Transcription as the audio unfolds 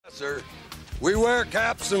boxer. We wear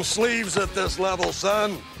caps and sleeves at this level,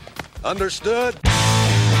 son. Understood?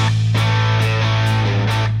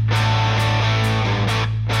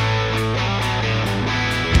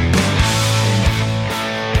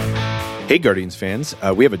 Hey, Guardians fans.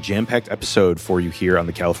 We have a jam-packed episode for you here on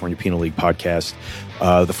the California Penal League podcast.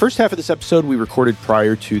 The first half of this episode we recorded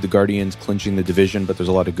prior to the Guardians clinching the division, but there's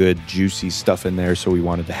a lot of good, juicy stuff in there, so we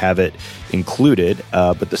wanted to have it included.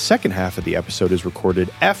 But the second half of the episode is recorded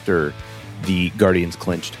after the Guardians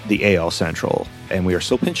clinched the AL Central, and we are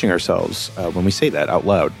still pinching ourselves when we say that out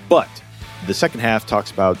loud. But the second half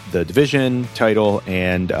talks about the division title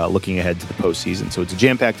and looking ahead to the postseason. So it's a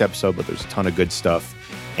jam-packed episode, but there's a ton of good stuff.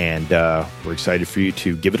 And we're excited for you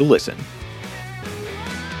to give it a listen.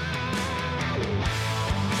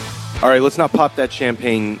 All right, let's not pop that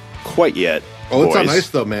champagne quite yet. Oh, it's boys. on ice,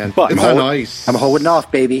 though, man. But it's on ice. I'm holding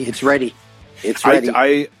off, baby. It's ready. It's ready.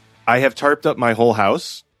 I have tarped up my whole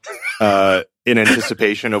house in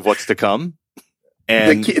anticipation of what's to come.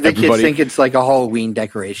 And the kids think it's like a Halloween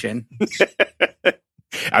decoration.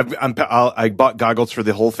 I bought goggles for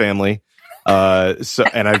the whole family.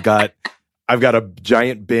 And I've got a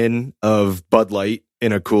giant bin of Bud Light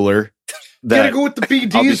in a cooler. You gotta go with the B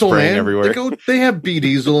Diesel, man. Everywhere. They have B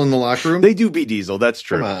Diesel in the locker room. They do B Diesel. That's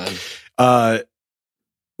true. Come on.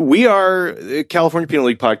 We are the California Penal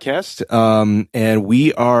League podcast, and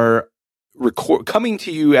we are coming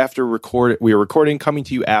to you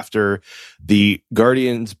after the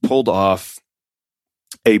Guardians pulled off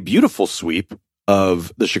a beautiful sweep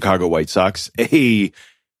of the Chicago White Sox. A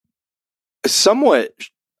somewhat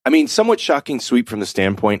shocking sweep from the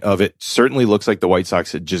standpoint of it certainly looks like the White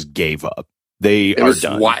Sox had just gave up. They are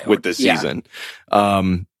done with this season.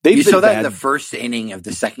 You saw that in the first inning of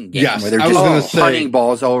the second game where they're just punting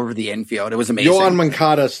balls all over the infield. It was amazing. Yohan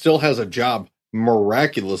Moncada still has a job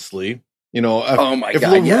miraculously. You know, if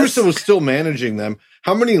God, La Russa was still managing them,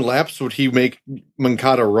 how many laps would he make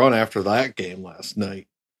Moncada run after that game last night?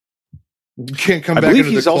 You can't come back. I believe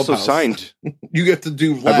he's also signed. You get to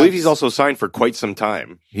do laps. I believe he's also signed for quite some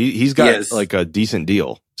time. He's got like a decent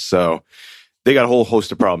deal. So they got a whole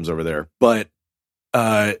host of problems over there. But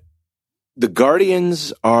the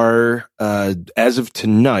Guardians are, as of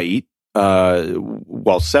tonight,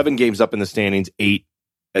 7 games up in the standings, 8,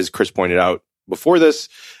 as Chris pointed out before this,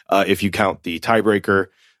 if you count the tiebreaker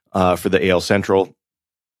for the AL Central.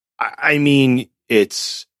 I mean,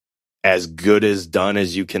 it's as good as done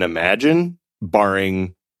as you can imagine,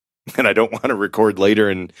 barring, and I don't want to record later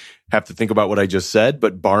and have to think about what I just said,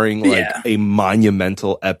 but barring a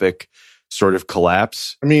monumental, epic sort of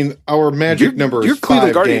collapse. I mean, our magic number is your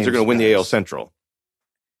Cleveland Guardians are going to win the AL guys. Central.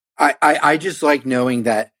 I just like knowing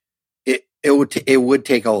that it would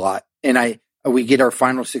take a lot, and we get our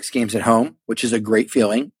final 6 games at home, which is a great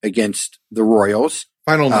feeling against the Royals.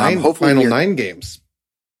 Final 9 games.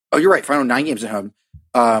 Oh, you're right. Final 9 games at home.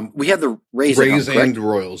 We have the Rays and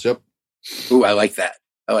Royals. Yep. Ooh, I like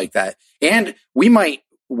that. And we might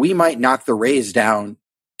knock the Rays down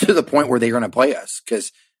to the point where they're going to play us,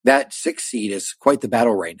 because that 6th seed is quite the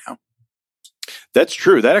battle right now. That's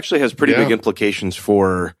true. That actually has pretty big implications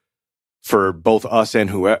for both us and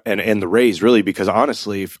the Rays, really, because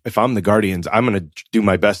honestly, if I'm the Guardians, I'm going to do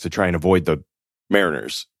my best to try and avoid the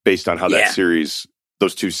Mariners based on how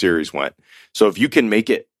those 2 series went. So if you can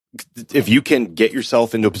get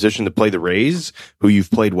yourself into a position to play the Rays, who you've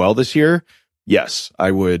played well this year, yes, I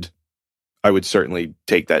would certainly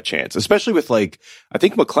take that chance, especially with I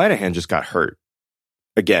think McClanahan just got hurt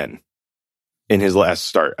again in his last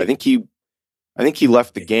start. I think he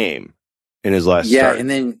left the game in his last start. Yeah, and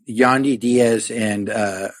then Yandy Diaz and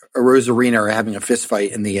Rosarina are having a fist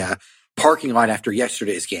fight in the parking lot after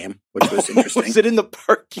yesterday's game, which was interesting. Was it in the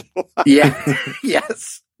parking lot? Yeah.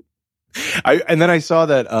 Yes. And then I saw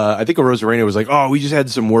that I think Rosarina was like, "Oh, we just had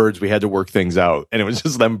some words. We had to work things out," and it was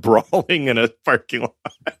just them brawling in a parking lot.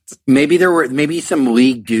 Maybe some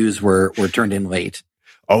league dues were turned in late.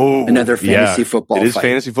 Oh, another fantasy football. It is fight.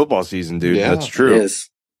 fantasy football season, dude. Yeah, that's true. It is.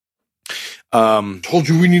 Told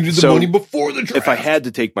you we needed the money before the draft. If I had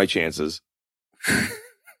to take my chances,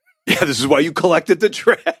 this is why you collected the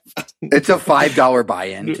draft. It's a $5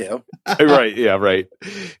 buy-in too. Right? Yeah, right.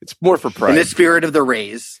 It's more for pride. In the spirit of the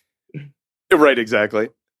Rays. Right, exactly.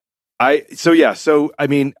 I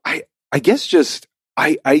guess just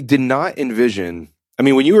I did not envision. I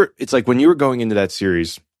mean, when you were going into that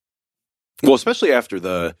series, well, especially after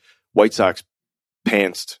the White Sox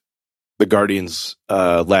pantsed the Guardians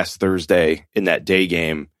last Thursday in that day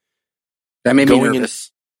game. That made me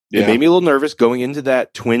nervous. It made me a little nervous going into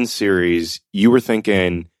that Twin series. You were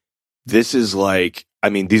thinking, this is these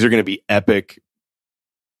are going to be epic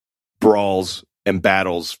brawls and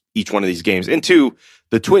battles each one of these games. And to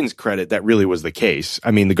the Twins' credit, that really was the case.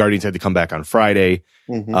 I mean, the Guardians had to come back on Friday.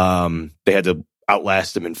 Mm-hmm. They had to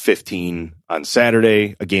outlast them in 15 on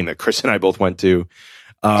Saturday, a game that Chris and I both went to.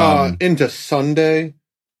 Into Sunday.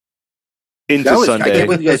 I can't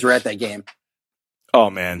believe you guys were at that game. Oh,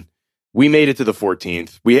 man. We made it to the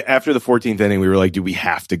 14th. After the 14th inning, we were like, dude, we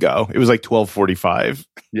have to go. It was like 12:45.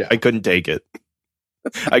 Yeah. I couldn't take it.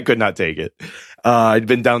 I could not take it. I'd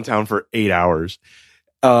been downtown for 8 hours.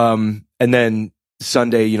 And then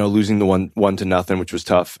Sunday, losing the 1-0, which was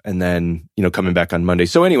tough. And then, coming back on Monday.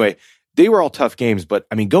 So anyway, they were all tough games. But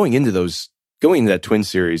I mean, going into that Twins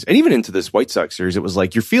series and even into this White Sox series, it was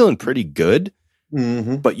like, you're feeling pretty good,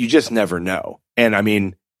 but you just never know. And I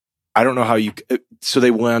mean, I don't know how so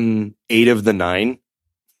they won 8 of the 9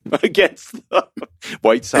 against the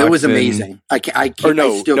White Sox. It was amazing. I still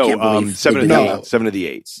can't believe 7 of the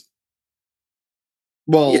 8.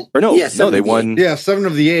 Well, they won. Yeah, 7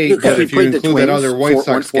 of the 8. But if you include that other White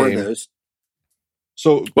Sox game,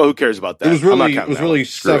 so who cares about that? It was really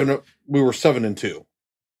 7. We were 7-2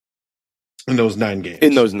 in those 9 games.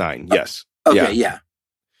 In those 9, yes. Okay, yeah.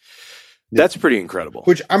 That's pretty incredible.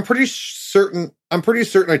 Which I'm pretty certain I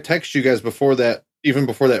texted you guys before that, even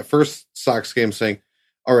before that first Sox game, saying,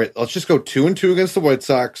 all right, let's just go 2-2 against the White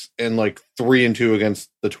Sox and like 3-2 against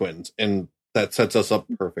the Twins. And that sets us up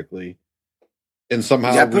perfectly. And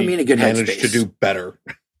somehow we managed to do better.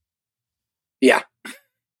 Yeah.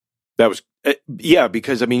 That was,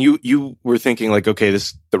 because I mean, you were thinking like, okay,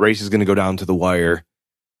 the race is going to go down to the wire.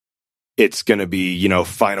 It's going to be,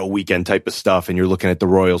 final weekend type of stuff. And you're looking at the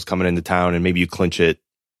Royals coming into town and maybe you clinch it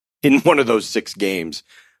in one of those 6 games.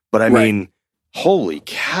 But I mean, holy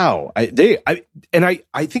cow. I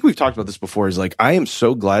think we've talked about this before, is like, I am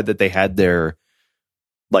so glad that they had their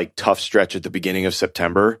like tough stretch at the beginning of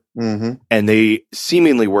September. Mm-hmm. And they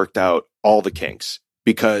seemingly worked out all the kinks,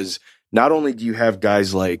 because not only do you have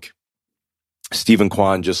guys like Stephen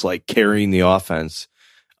Kwan just like carrying the offense,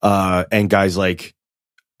 and guys like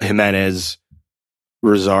Jimenez,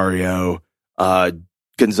 Rosario,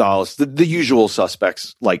 Gonzalez, the usual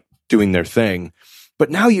suspects like doing their thing. But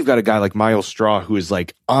now you've got a guy like Myles Straw who is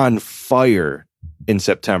like on fire in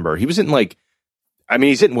September. He was hitting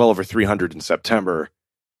he's hitting well over 300 in September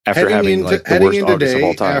after having the worst August of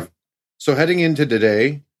all time. So heading into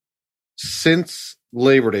today, since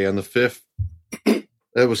Labor Day on the 5th,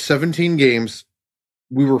 that was 17 games.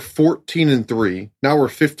 We were 14-3. Now we're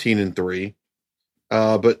 15-3.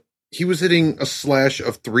 But he was hitting a slash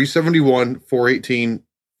of 371, 418,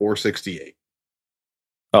 468.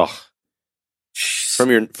 Oh, from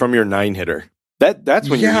your 9-hitter. That's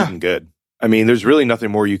when you're eating good. I mean, there's really nothing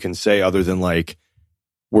more you can say other than like,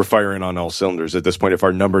 we're firing on all cylinders at this point. If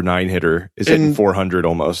our number 9-hitter is hitting 400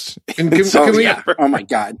 almost. And oh my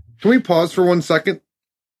God. Can we pause for 1 second?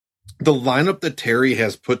 The lineup that Terry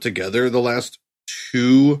has put together the last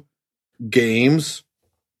 2 games,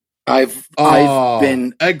 I've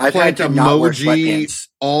had emoji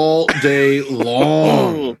all day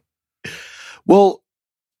long. Well,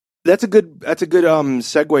 that's a good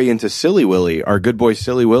segue into Silly Willy, our good boy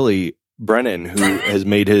Silly Willy Brennan, who has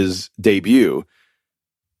made his debut.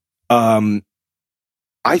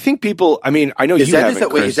 I think people. I mean, I know you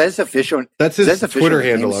haven't. Chris. Is that his official? That's his Twitter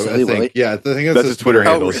handle. I think. Willy? Yeah, I think that's his Twitter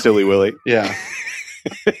handle. Really? Silly Willy. Yeah.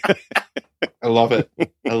 I love it.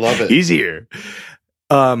 He's here.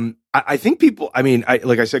 I think people. I mean,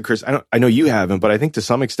 like I said, Chris. I know you haven't, but I think to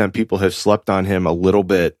some extent people have slept on him a little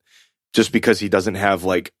bit, just because he doesn't have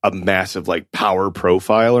like a massive like power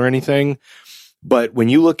profile or anything. But when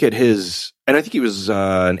you look at his, and I think he was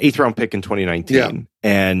an 8th round pick in 2019,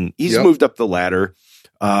 and he's moved up the ladder.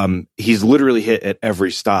 He's literally hit at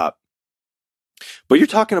every stop. But you're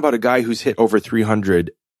talking about a guy who's hit over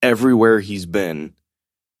 300 everywhere he's been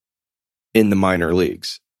in the minor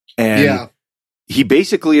leagues. And he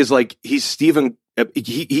basically is like, he's Steven.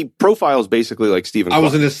 He profiles basically like Steven. I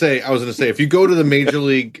was going to say, if you go to the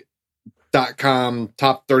MajorLeague.com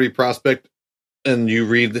top 30 prospect and you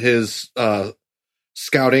read his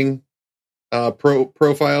scouting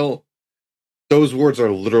profile, those words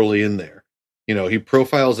are literally in there. He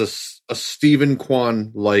profiles a Stephen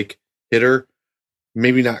Kwan-like hitter,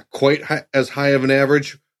 maybe not quite as high of an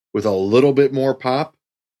average, with a little bit more pop,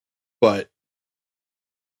 but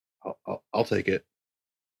I'll take it.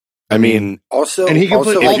 I mean, also, and he can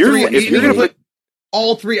play all three. If you're going to play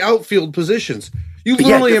all 3 outfield positions, you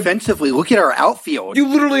literally defensively. Look at our outfield. You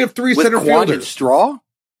literally have 3 with center Kwan fielders. And Straw.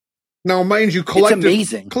 Now, mind you,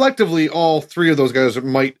 collectively, all 3 of those guys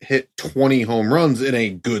might hit 20 home runs in a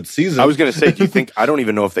good season. I was going to say, do you think? I don't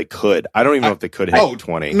even know if they could. I don't even know if they could hit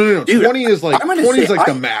 20. No. Dude, 20 is like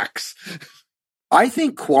the max. I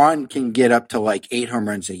think Kwan can get up to like 8 home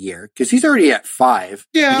runs a year because he's already at 5.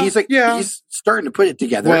 Yeah, and he's starting to put it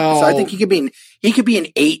together. Well, so I think he could be an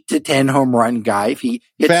 8 to 10 home run guy if he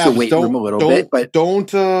hits the weight room a little bit. But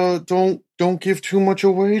don't give too much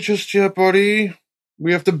away just yet, buddy.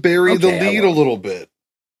 We have to bury the lead a little bit.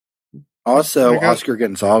 Also, Oscar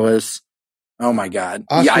Gonzalez. Oh my God!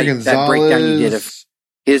 Gonzalez. That breakdown you did of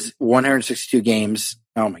his 162 games.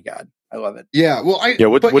 Oh my God, I love it. Yeah, well,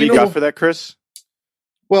 what do you got for that, Chris?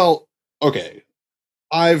 Well, okay.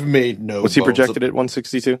 I've made no. What's he projected at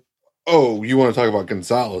 162? Oh, you want to talk about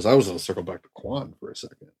Gonzalez? I was going to circle back to Kwan for a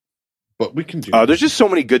second, but we can do. There's just so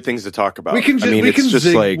many good things to talk about. We can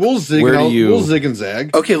zig. We'll zig and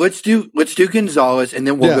zag. Okay, let's do Gonzalez, and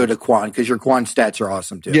then we'll go to Kwan because your Kwan stats are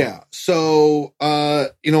awesome too. Yeah. So,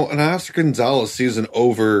 an Oscar Gonzalez season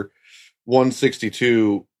over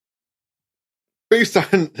 162, based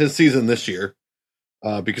on his season this year,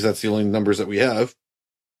 because that's the only numbers that we have.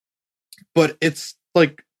 But it's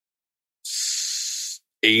like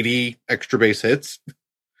 80 extra base hits.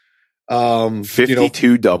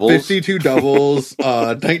 52 doubles. 52 doubles,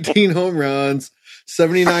 19 home runs,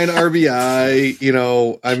 79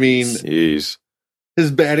 RBI. I mean, jeez.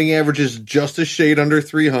 His batting average is just a shade under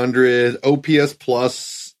 300, OPS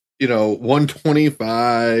plus,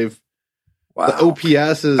 125. Wow. The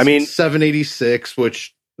OPS is 786,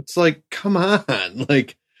 which it's like, come on.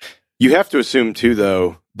 Like, you have to assume too,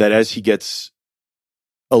 though, that as he gets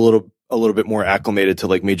a little bit more acclimated to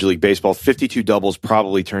like Major League Baseball, 52 doubles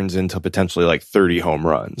probably turns into potentially like 30 home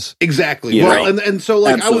runs. Exactly. And so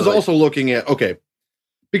like absolutely. I was also looking at,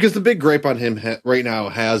 because the big gripe on him right now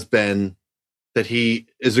has been that he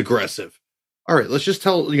is aggressive. All right, let's just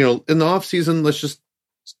tell, in the off season, let's just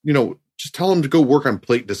tell him to go work on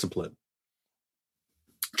plate discipline.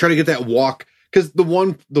 Try to get that walk. Because the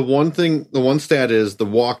one stat is the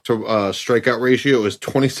walk to strikeout ratio is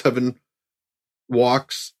 27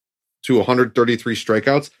 walks to 133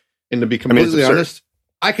 strikeouts. And to be completely honest,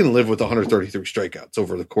 I can live with 133 strikeouts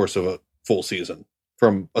over the course of a full season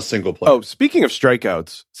from a single player. Oh, speaking of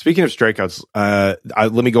strikeouts,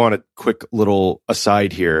 let me go on a quick little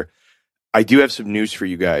aside here. I do have some news for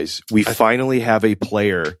you guys. We finally have a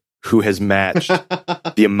player who has matched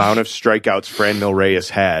the amount of strikeouts Franmil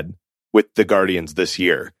Reyes had with the Guardians this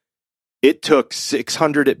year. It took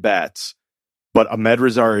 600 at bats, but Ahmed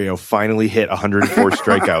Rosario finally hit 104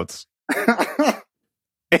 strikeouts.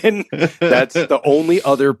 And that's the only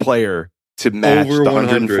other player to match the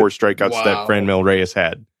 104 strikeouts that Franmil Reyes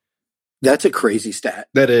had. That's a crazy stat.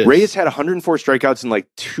 That is. Reyes had 104 strikeouts in like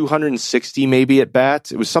 260 maybe at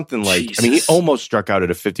bats. It was something like, Jesus. I mean, he almost struck out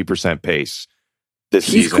at a 50% pace this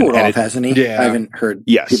season. He's cooled off, hasn't he? Yeah. I haven't heard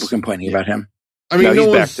people complaining about him. I mean,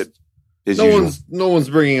 no one's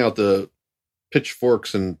bringing out the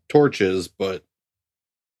pitchforks and torches, but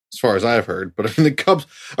as far as I've heard, but I mean,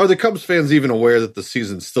 are the Cubs fans even aware that the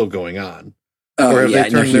season's still going on? Or have they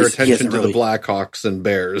turned their attention to the Blackhawks and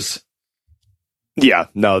Bears? Yeah,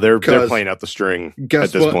 no, they're playing out the string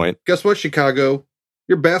at this point. Guess what, Chicago?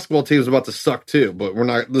 Your basketball team is about to suck too, but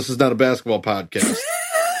this is not a basketball podcast.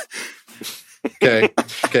 Okay.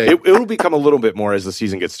 It'll become a little bit more as the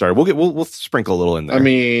season gets started. We'll sprinkle a little in there. I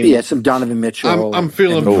mean, some Donovan Mitchell. I'm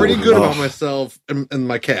feeling pretty good about myself and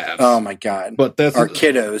my Cavs. Oh my God! But that's our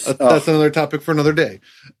kiddos. That's another topic for another day.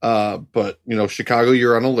 But Chicago,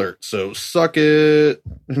 you're on alert, so suck it.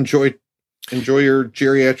 Enjoy your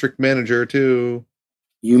geriatric manager too.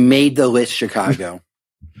 You made the list, Chicago.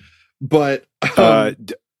 But what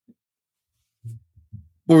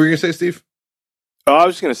were you gonna say, Steve? Oh, I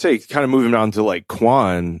was going to say, kind of moving on to like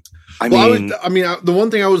Kwan. The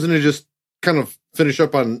one thing I was going to just kind of finish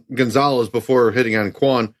up on Gonzalez before hitting on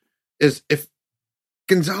Kwan is if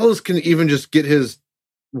Gonzalez can even just get his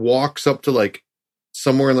walks up to like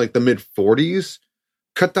somewhere in like the mid 40s,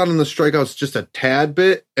 cut down on the strikeouts just a tad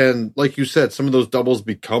bit, and like you said, some of those doubles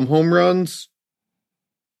become home runs.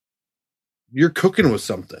 You're cooking with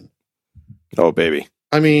something. Oh, baby.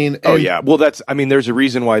 I mean, yeah. Well, there's a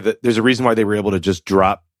reason why they were able to just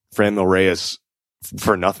drop Franmil Reyes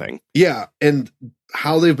for nothing. Yeah, and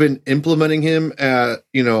how they've been implementing him at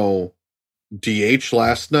DH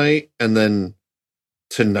last night, and then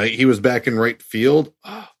tonight he was back in right field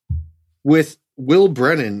with Will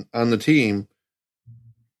Brennan on the team.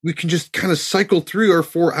 We can just kind of cycle through our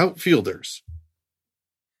 4 outfielders.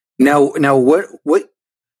 Now, what?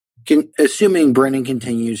 Assuming Brennan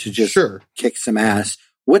continues to just kick some ass,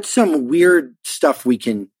 what's some weird stuff we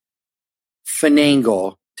can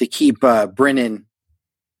finagle to keep Brennan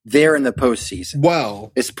there in the postseason?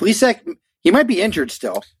 Well, is Plesac? He might be injured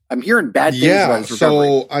still. I'm hearing bad things about his recovery.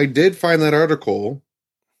 So I did find that article,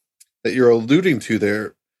 that you're alluding to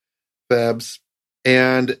there, Fabs.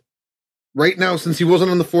 And right now, since he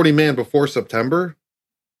wasn't on the 40-man before September,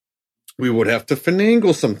 we would have to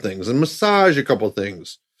finagle some things and massage a couple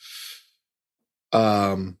things.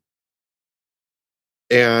 And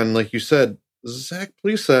like you said, Zach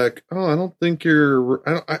Plesac, I don't think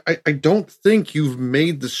I don't think you've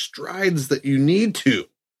made the strides that you need to,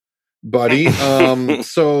 buddy.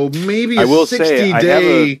 So maybe a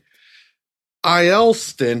 60-day IL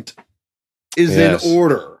stint is in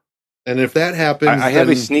order. And if that happens, I have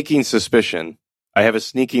a sneaking suspicion.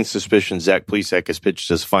 Zach Plesac has pitched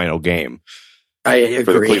his final game. I agree.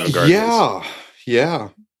 For the Cleveland Guardians. Yeah.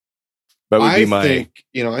 That would be my I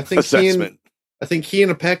think assessment. I think he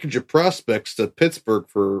and a package of prospects to Pittsburgh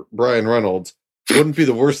for Brian Reynolds wouldn't be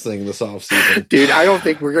the worst thing this offseason. Dude, I don't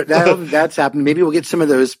think that's happened. Maybe we'll get some of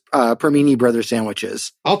those Permini Brothers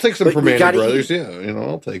sandwiches. I'll take some Permini Brothers. Yeah,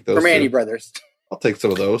 I'll take those. Permini Brothers. I'll take some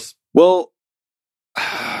of those. Well,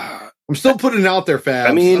 I'm still putting it out there, Fabs.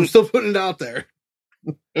 I'm still putting it out there.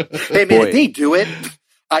 Hey, man, if they do it,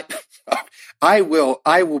 I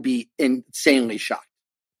will be insanely shocked.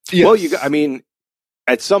 Yes. Well,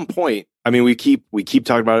 at some point, we keep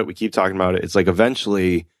talking about it. It's like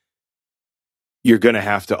eventually you're going to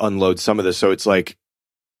have to unload some of this. So it's like,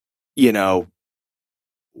 where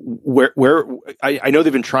I know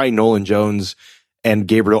they've been trying Nolan Jones and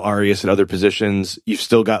Gabriel Arias at other positions. You've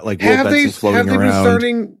still got like Will Benson floating around. Have they been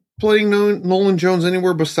starting playing Nolan Jones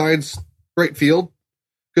anywhere besides right field?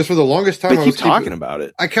 Because for the longest time, I keep talking about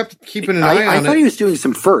it. I kept keeping an eye on it. I thought he was doing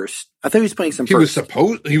some first. I thought he was playing some first.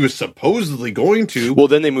 He was supposedly going to. Well,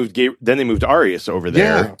 then they moved Arias over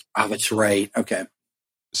there. Yeah. Oh, that's right. Okay.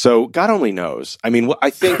 So God only knows. I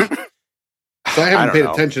think. So I haven't paid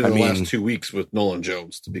attention in the last 2 weeks with Nolan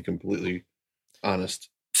Jones, to be completely honest.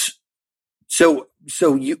 So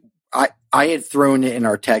I had thrown it in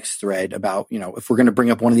our text thread about, if we're going to bring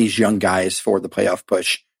up one of these young guys for the playoff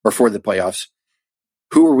push or for the playoffs,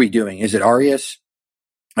 who are we doing? Is it Arias?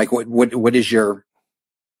 Like what is your?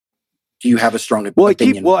 Do you have a strong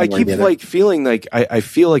opinion? I keep feeling like I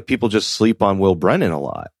feel like people just sleep on Will Brennan a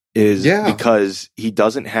lot. Because he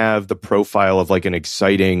doesn't have the profile of like an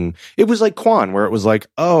exciting. It was like Kwan, where it was like,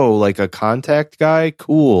 like a contact guy,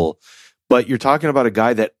 cool. But you're talking about a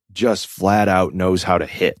guy that just flat out knows how to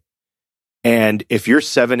hit. And if your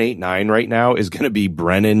 7, 8, 9 right now is going to be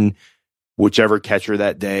Brennan, whichever catcher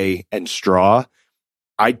that day, and Straw,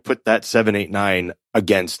 I'd put that 7, 8, 9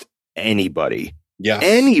 against anybody. Yes.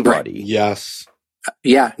 Anybody. Right. Yes.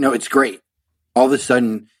 Yeah. No, it's great. All of a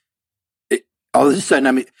sudden,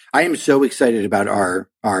 I am so excited about our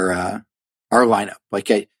lineup.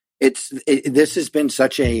 Like this has been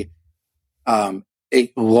such a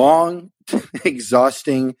long,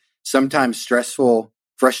 exhausting, sometimes stressful,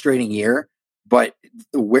 frustrating year. But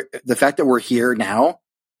the fact that we're here now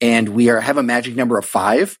and we have a magic number of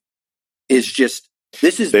 5 is just.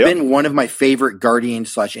 This has been one of my favorite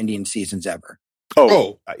Guardian/Indian seasons ever.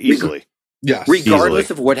 Easily. Yes. Regardless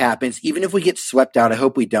of what happens, even if we get swept out, I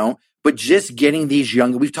hope we don't. But just getting these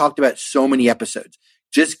we've talked about so many episodes,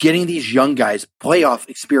 just getting these young guys playoff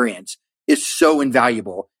experience is so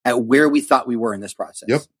invaluable at where we thought we were in this process.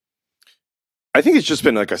 Yep. I think it's just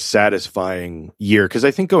been like a satisfying year because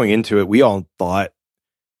I think going into it, we all thought,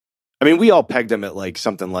 we all pegged them at like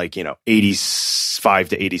something like, 85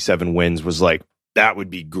 to 87 wins was like, that would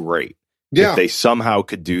be great if they somehow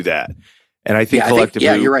could do that. And I think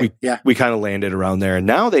collectively, you're right. we kind of landed around there. And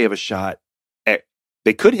now they have a shot at,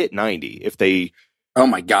 they could hit 90 if they. Oh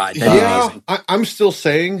my God. I'm still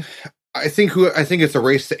saying, I think it's a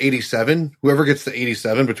race to 87. Whoever gets to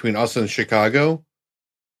 87 between us and Chicago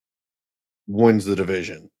wins the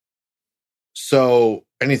division. So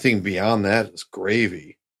anything beyond that is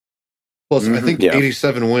gravy. Plus, I think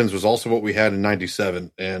 87 wins was also what we had in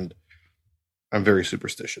 97. And I'm very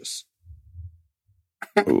superstitious.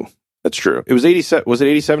 Ooh, that's true. It was 87. Was it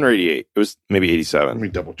 87 or 88? It was maybe 87. Let me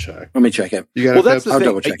double check. Let me check it. That's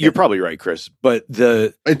the thing. You're probably right, Chris. But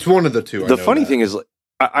it's one of the two. The funny thing is,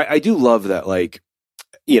 I do love that, like,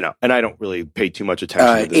 and I don't really pay too much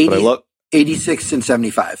attention to this, but I love 86 and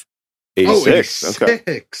 75. 86.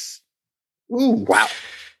 Okay. Ooh, wow.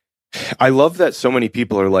 I love that so many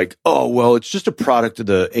people are like, oh, well, it's just a product of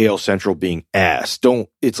the AL Central being ass. Don't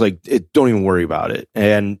even worry about it.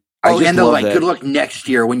 And and they're like, good luck next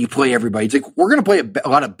year when you play everybody. It's like, we're going to play a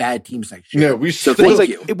lot of bad teams next year. Yeah, we still get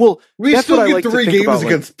 3 games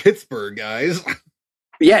against Pittsburgh, guys.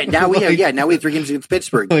 Now we have 3 games against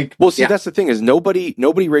Pittsburgh. That's the thing is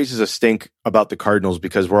nobody raises a stink about the Cardinals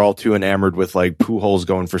because we're all too enamored with like Pujols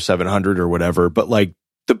going for 700 or whatever. But like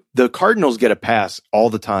the Cardinals get a pass all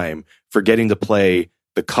the time for getting to play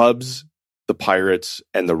the Cubs, the Pirates,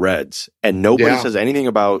 and the Reds, and nobody says anything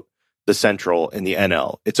about the Central and the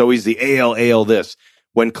NL. It's always the AL this.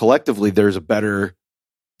 When collectively there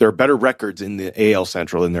are better records in the AL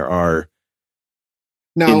Central than there are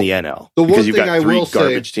in the NL. Because you've got three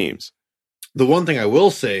garbage teams. The one thing I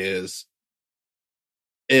will say is,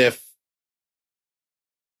 if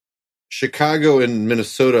Chicago and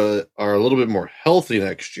Minnesota are a little bit more healthy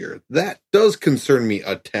next year, that does concern me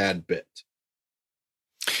a tad bit.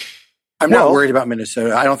 I'm not worried about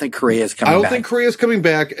Minnesota. I don't think Correa's coming back. I don't think Correa's coming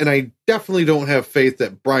back, and I definitely don't have faith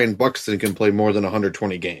that Brian Buxton can play more than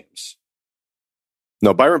 120 games.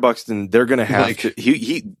 No, Byron Buxton, they're going to have to.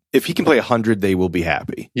 If he can play 100, they will be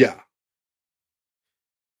happy. Yeah.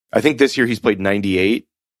 I think this year he's played 98,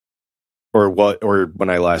 or when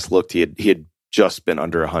I last looked, he had just been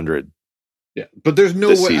under 100. Yeah, but there's no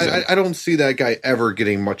way. I don't see that guy ever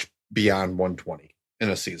getting much beyond 120 in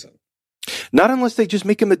a season. Not unless they just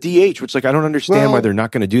make him a DH, which I don't understand why they're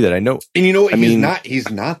not going to do that. I know, and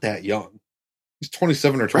he's not that young. He's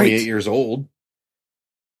 27 or 28 years old.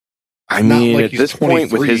 I mean, at this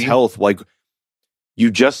point with his health,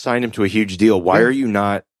 you just signed him to a huge deal. Why are you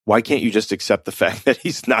not? Why can't you just accept the fact that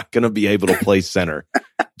he's not going to be able to play center?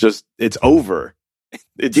 It's over.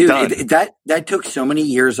 It's done. That took so many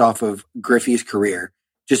years off of Griffey's career.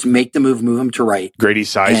 Just make the move him to right. Grady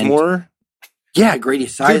Sizemore? Grady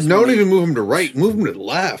Sizemore. Don't even move him to right. Move him to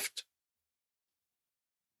left.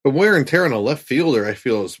 But wear and tear on a left fielder, I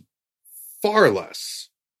feel, is far less.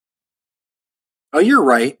 Oh, you're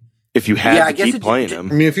right. If you had to keep playing him.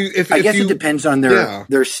 I mean, I guess it depends on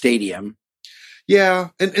their stadium. Yeah,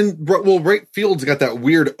 and right field's got that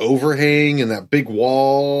weird overhang and that big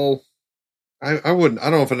wall. I don't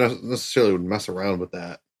know if I necessarily would mess around with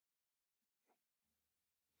that.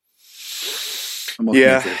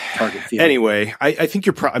 Yeah. Anyway, I think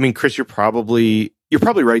Chris, you're probably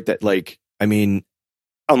right that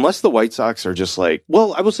unless the White Sox are just I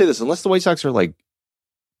will say this, unless the White Sox are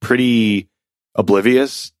pretty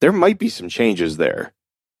oblivious, there might be some changes there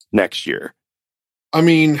next year. I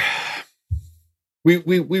mean,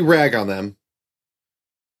 we rag on them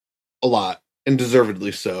a lot, and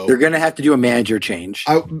deservedly so. They're going to have to do a manager change.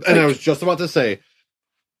 I was just about to say,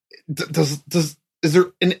 is there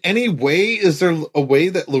in any way? Is there a way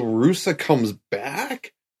that La Russa comes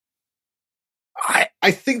back?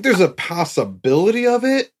 I think there's a possibility of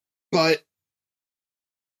it, but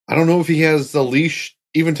I don't know if he has the leash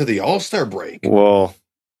even to the All-Star break. Well,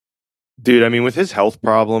 dude, I mean, with his health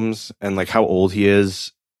problems and how old he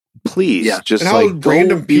is, please just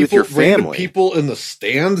random be with your family. Random people in the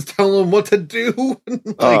stands tell him what to do.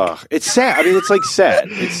 It's sad. I mean, it's sad.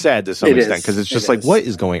 It's sad to some extent because it's just what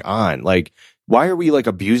is going on? Why are we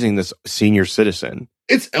abusing this senior citizen?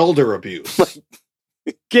 It's elder abuse.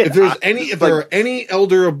 If there are any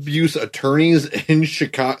elder abuse attorneys in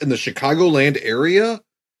Chicago, in the Chicagoland area,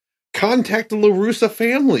 contact the La Russa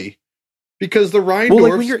family, because the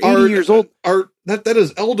Reindorfs when you're 80 years old, that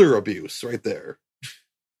is elder abuse right there.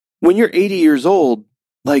 When you're 80 years old,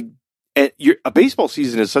 a baseball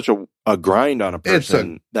season is such a grind on a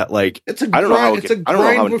person I don't know how an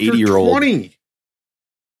 80-year-old.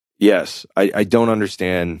 Yes, I don't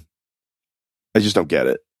understand. I just don't get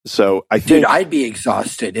it. So I think, dude, I'd be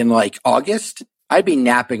exhausted in August. I'd be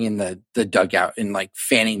napping in the dugout and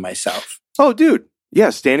fanning myself. Oh, dude, yeah,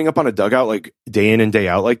 standing up on a dugout day in and day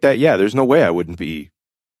out like that. Yeah, there's no way I wouldn't be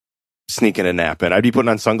sneaking a nap in. I'd be putting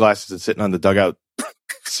on sunglasses and sitting on the dugout,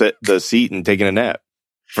 the seat, and taking a nap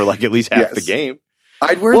for at least half the game.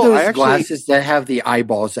 I'd wear those glasses that have the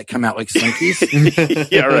eyeballs that come out like Slinkies.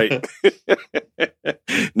 Yeah, right.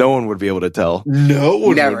 No one would be able to tell. No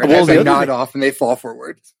one. Never. Well, they nod off and they fall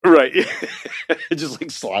forward. Right. Just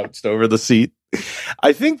slouched over the seat.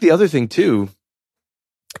 I think the other thing too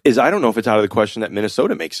is I don't know if it's out of the question that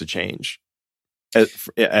Minnesota makes a change at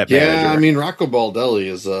manager. I mean, Rocco Baldelli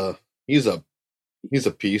is he's a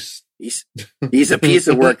piece. He's a piece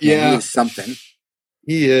of work. Yeah, he's something.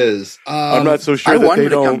 He is. I'm not so sure. I want him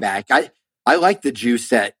to come back. I like the juice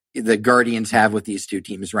that the Guardians have with these two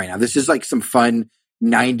teams right now. This is some fun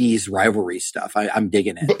 90s rivalry stuff. I'm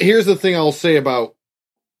digging it. But here's the thing I'll say about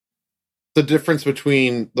the difference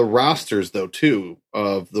between the rosters, though, too,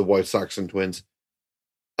 of the White Sox and Twins.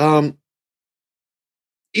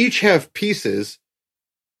 Each have pieces,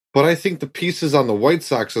 but I think the pieces on the White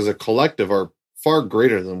Sox as a collective are far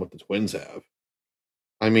greater than what the Twins have.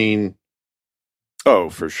 I mean, oh,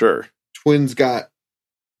 for sure. Twins got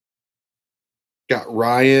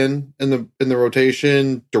Ryan in the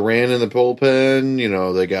rotation, Duran in the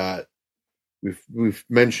bullpen. They got we've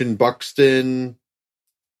mentioned Buxton.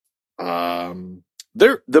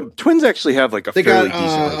 The Twins actually have like a fairly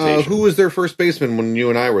decent rotation. Who was their first baseman when you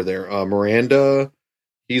and I were there? Miranda.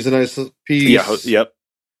 He's a nice piece. Yeah. Yep.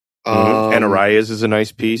 And Arias is a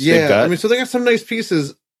nice piece. Yeah. I mean, so they got some nice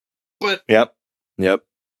pieces, but Yep.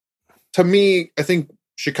 To me, I think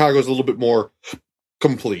Chicago's a little bit more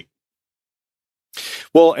complete.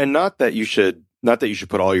 Well, and not that you should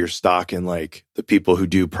put all your stock in like the people who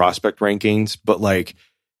do prospect rankings, but like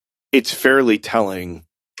it's fairly telling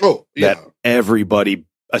that everybody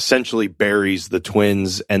essentially buries the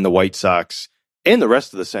Twins and the White Sox and the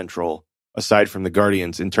rest of the Central, aside from the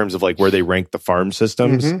Guardians, in terms of like where they rank the farm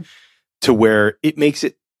systems, to where it makes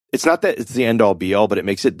it's not that it's the end all be all, but it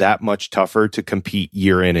makes it that much tougher to compete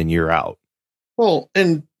year in and year out. Well,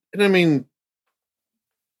 and I mean,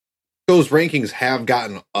 those rankings have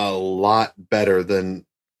gotten a lot better than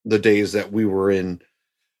the days that we were in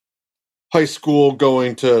high school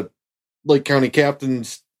going to Lake County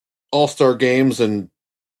Captains All-Star games and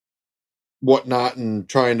whatnot, and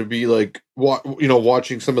trying to be like,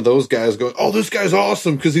 watching some of those guys go, oh, this guy's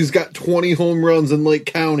awesome because he's got 20 home runs in Lake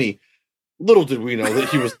County. Little did we know that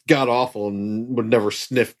he was god awful and would never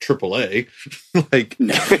sniff AAA. Like,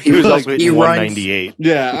 no, he was also hitting 198.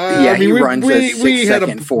 Yeah, he runs we had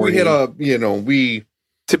a 40.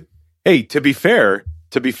 To be fair,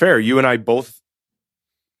 you and I both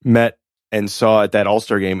met and saw at that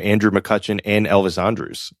All-Star game Andrew McCutchen and Elvis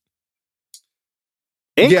Andrus.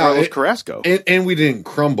 And Carlos Carrasco. And we didn't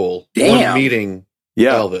crumble one meeting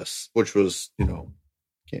Elvis, which was,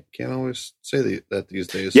 can't always say that these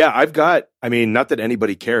days. Yeah, not that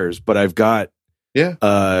anybody cares, but I've got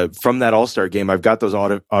from that All-Star game, I've got those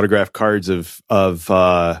autographed cards of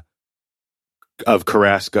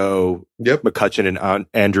Carrasco, McCutchen, and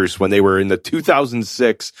Andrus when they were in the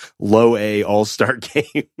 2006 Low A All-Star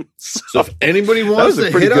game. So if anybody wants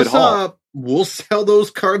to hit us up, we'll sell those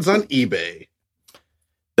cards on eBay.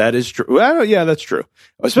 That is true. Well, yeah, that's true.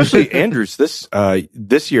 Especially Andrus.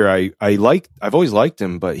 This year, I've always liked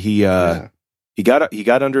him, but he got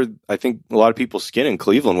under, I think, a lot of people's skin in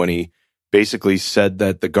Cleveland when he basically said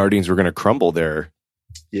that the Guardians were going to crumble there.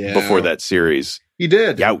 Before that series. He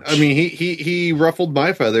did. Youch. I mean, he ruffled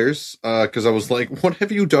my feathers because I was like, what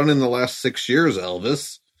have you done in the last 6 years,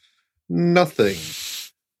 Elvis? Nothing.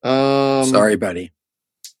 Sorry, buddy.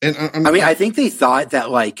 And I think they thought that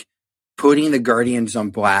like putting the Guardians on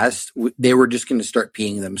blast, they were just going to start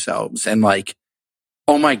peeing themselves. And like,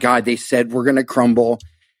 oh my God, they said we're going to crumble.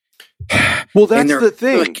 Well, that's the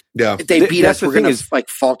thing. Like, if they beat us, we're going to like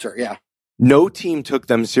falter. Yeah. No team took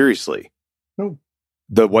them seriously. No.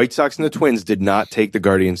 The White Sox and the Twins did not take the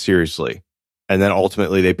Guardians seriously. And then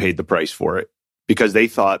ultimately they paid the price for it because they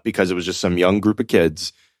thought, because it was just some young group of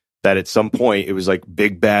kids, that at some point it was like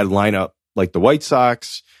big bad lineup like the White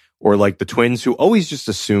Sox or like the Twins, who always just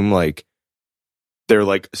assume like they're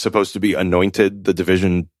like supposed to be anointed the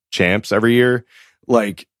division champs every year.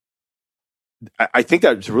 Like, I think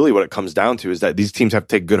that's really what it comes down to, is that these teams have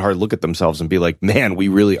to take a good hard look at themselves and be like, man, we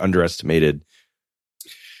really underestimated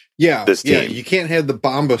this team. Yeah, you can't have the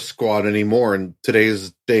Bomba squad anymore in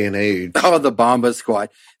today's day and age. Oh, the Bomba squad.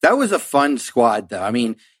 That was a fun squad, though. I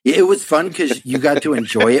mean, it was fun because you got to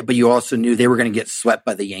enjoy it, but you also knew they were going to get swept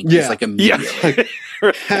by the Yankees like immediately.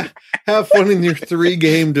 Yeah. Have fun in your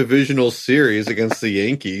 3-game divisional series against the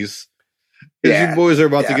Yankees. Because you boys are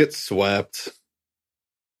about to get swept.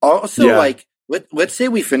 Also, like, let's say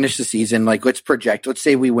we finish the season, like, let's project. Let's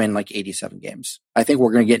say we win, like, 87 games. I think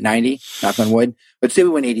we're going to get 90, knock on wood. Let's say we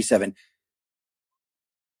win 87.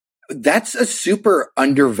 That's a super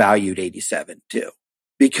undervalued 87, too.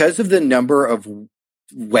 Because of the number of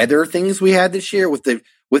weather things we had this year with the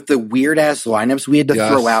weird-ass lineups we had to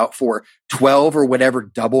throw out for 12 or whatever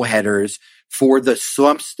doubleheaders, for the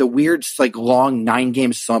slumps, the weird, like, long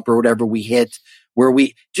 9-game slump or whatever we hit, where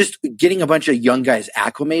we just getting a bunch of young guys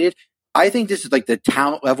acclimated. I think this is like the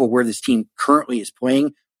talent level where this team currently is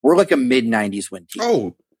playing. We're like a mid-90s win team.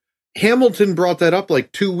 Oh, Hamilton brought that up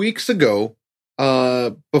like 2 weeks ago,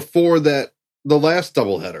 before the last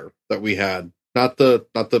doubleheader that we had. Not the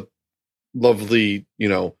lovely,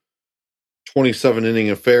 27 inning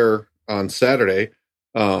affair on Saturday.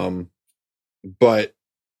 But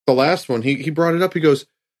the last one, he brought it up. He goes,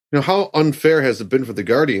 how unfair has it been for the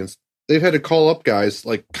Guardians? They've had to call up guys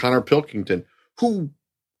like Connor Pilkington, who,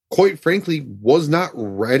 quite frankly, was not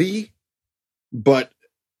ready, but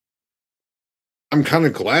I'm kind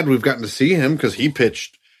of glad we've gotten to see him because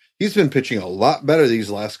he's been pitching a lot better these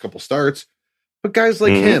last couple starts. But guys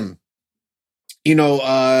like him,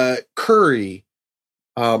 Curry,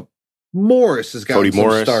 Morris has gotten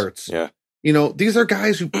some starts. Yeah. These are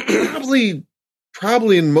guys who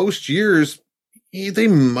probably in most years, they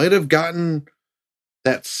might have gotten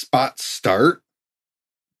that spot start,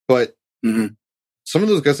 but some of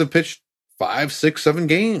those guys have pitched 5, 6, 7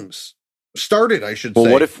 games. Started, I should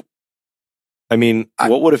say. What if? I mean,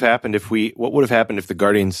 what would have happened if the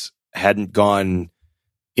Guardians hadn't gone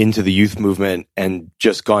into the youth movement and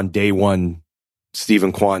just gone day one?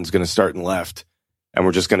 Stephen Kwan's going to start in left, and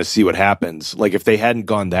we're just going to see what happens. Like if they hadn't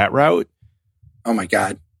gone that route. Oh my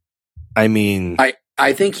God! I mean,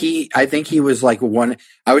 I think he was like one.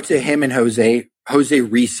 I would say him and Jose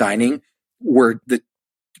re-signing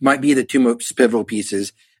might be the two most pivotal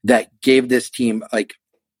pieces that gave this team like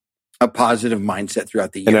a positive mindset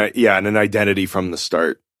throughout the year. And an identity from the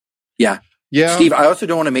start. Yeah. Steve, I also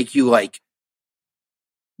don't want to make you like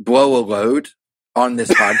blow a load on this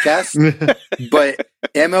podcast, but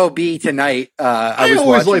MLB Tonight. I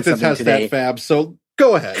always like to test today. That, Fab. So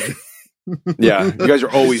go ahead. Yeah, you guys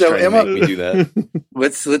are always trying to make me do that.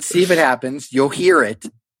 Let's see if it happens. You'll hear it,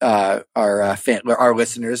 our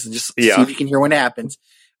listeners. Just see if you can hear when it happens.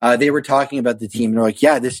 They were talking about the team. And they're like,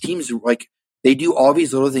 yeah, this team's like, they do all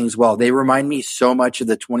these little things well. They remind me so much of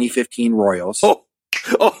the 2015 Royals. Oh.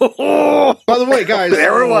 By the way, guys,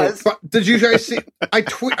 there it was. Did you guys see? I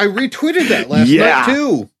retweeted that last night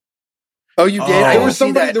too. Oh, you did?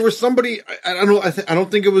 There was somebody. I don't know. I don't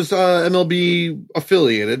think it was MLB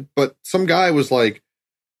affiliated, but some guy was like,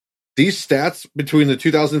 "These stats between the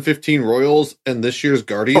 2015 Royals and this year's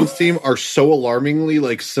Guardians team are so alarmingly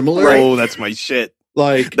like similar." Right. Oh, that's my shit.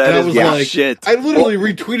 Like that is like shit. I literally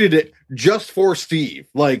retweeted it just for Steve.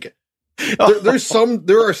 Like there are some of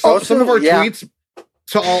our tweets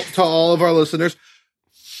to all of our listeners.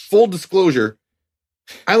 Full disclosure,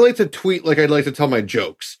 I like to tweet like I'd like to tell my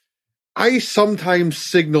jokes. I sometimes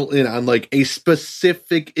signal in on like a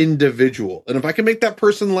specific individual. And if I can make that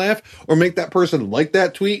person laugh or make that person like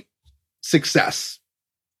that tweet, success.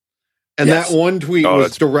 And that one tweet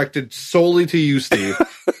was directed solely to you, Steve,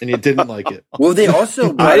 and you didn't like it. Well, they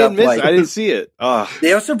also I didn't see it.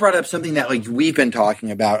 They also brought up something that like we've been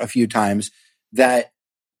talking about a few times, that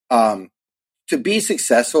to be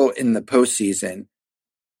successful in the postseason,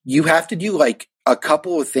 you have to do like a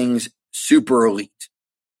couple of things super elite.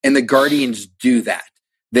 And the Guardians do that.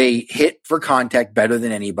 They hit for contact better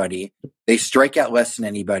than anybody. They strike out less than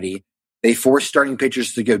anybody. They force starting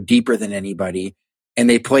pitchers to go deeper than anybody. And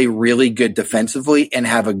they play really good defensively and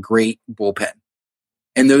have a great bullpen.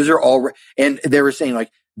 And those are all, and they were saying like,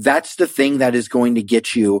 that's the thing that is going to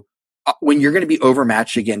get you when you're going to be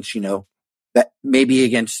overmatched against, that maybe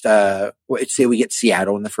against, let's say we get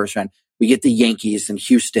Seattle in the first round, we get the Yankees and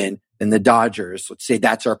Houston and the Dodgers. Let's say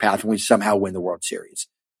that's our path and we somehow win the World Series.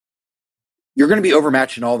 You're going to be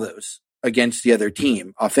overmatched in all those against the other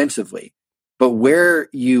team offensively. But where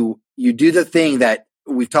you do the thing that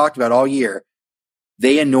we've talked about all year,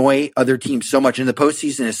 they annoy other teams so much. And the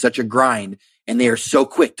postseason is such a grind, and they are so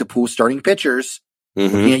quick to pull starting pitchers.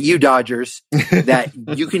 Looking at you, Dodgers, that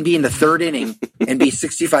you can be in the third inning and be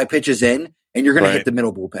 65 pitches in, and you're going to hit the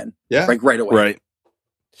middle bullpen. Yeah. Like right away. Right.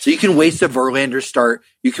 So you can waste a Verlander start.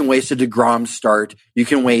 You can waste a DeGrom start. You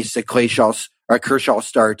can waste a Kershaw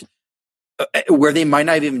start where they might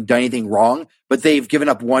not have even done anything wrong, but they've given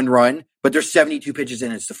up one run, but there's 72 pitches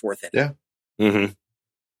in. It's the fourth inning. Yeah. Mm-hmm.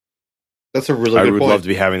 That's a really good point. I would love to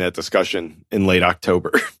be having that discussion in late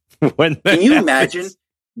October. Can you imagine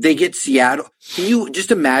they get Seattle? Can you just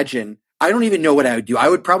imagine? I don't even know what I would do. I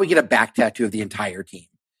would probably get a back tattoo of the entire team.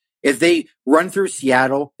 If they run through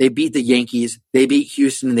Seattle, they beat the Yankees, they beat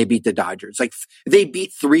Houston, and they beat the Dodgers. Like they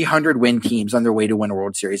beat 300 win teams on their way to win a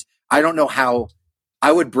World Series. I don't know how.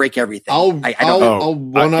 I would break everything. I'll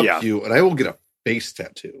one up you, and I will get a face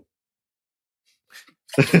tattoo.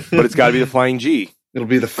 But it's got to be the Flying G. It'll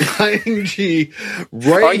be the Flying G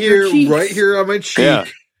right here on my cheek. Yeah.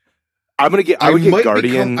 I would get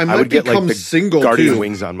Guardian. I would get like the single Guardian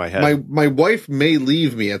wings on my head. My wife may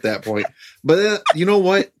leave me at that point, but you know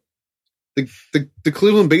what? The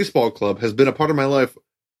Cleveland Baseball Club has been a part of my life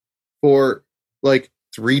for like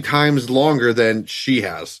 3 times longer than she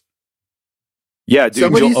has. Yeah, dude.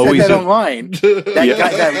 Somebody said that online.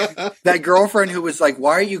 That girlfriend who was like,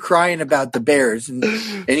 "Why are you crying about the Bears?" And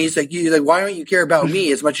he's like, "Why don't you care about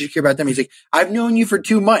me as much as you care about them?" He's like, "I've known you for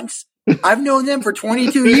 2 months. I've known them for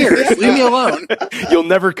 22 years. Leave me alone." You'll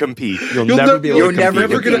never compete. You'll never be able to compete. You're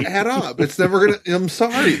never going to add up. It's never going to. I'm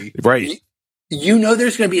sorry. Right.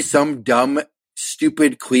 There's going to be some dumb,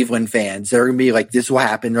 stupid Cleveland fans that are going to be like, "This will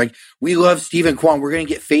happen." They're like, "We love Stephen Kwan. We're going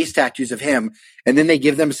to get face tattoos of him," and then they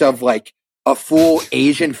give themselves like a full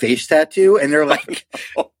Asian face tattoo, and they're like,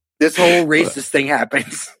 This whole racist thing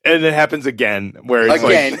happens. And it happens again. Where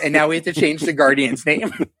it's and now we have to change the Guardian's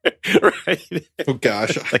name. Right. Oh,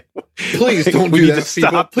 gosh. Please don't do that,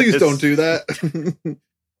 people. Please don't do that.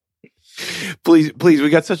 Please, we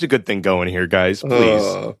got such a good thing going here, guys.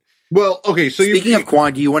 Please. Well, okay. So speaking of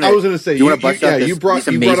Quan, do you want to? I was going to say you brought up stats?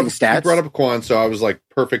 You brought up Quan, so I was like,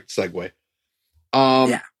 perfect segue.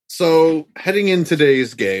 So heading in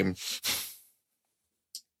today's game,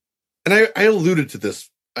 and I alluded to this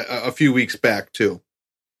a few weeks back too,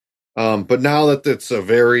 but now that it's a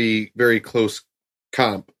very, very close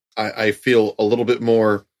comp, I feel a little bit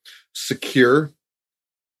more secure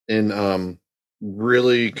in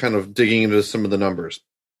really kind of digging into some of the numbers.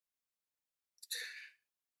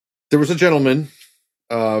 There was a gentleman,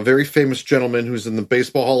 a very famous gentleman who's in the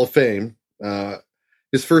Baseball Hall of Fame.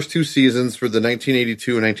 His first 2 seasons for the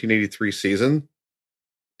 1982 and 1983 season.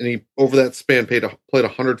 And he, over that span, played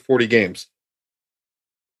 140 games.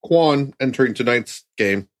 Quan, entering tonight's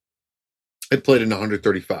game, had played in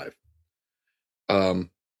 135. And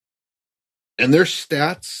their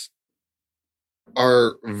stats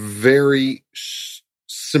are very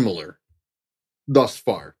similar thus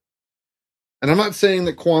far. And I'm not saying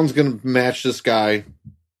that Quan's going to match this guy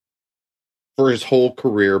for his whole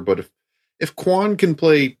career, but if Quan can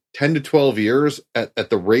play 10 to 12 years at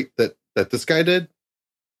the rate that this guy did,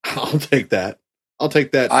 I'll take that.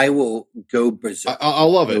 I will go berserk.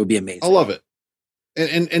 I'll love it. It would be amazing. I'll love it.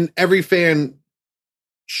 And every fan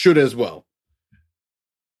should as well.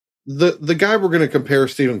 The guy we're going to compare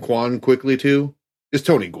Stephen Quan quickly to is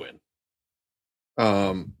Tony Gwynn.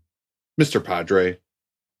 Mr. Padre.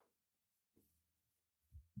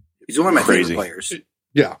 He's one of my favorite players.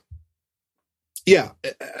 Yeah. Yeah.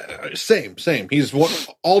 Same. He's one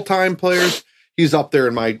all-time players. He's up there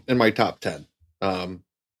in my top 10.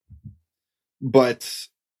 But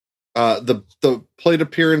the plate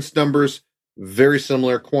appearance numbers very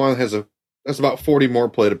similar. Quan has about 40 more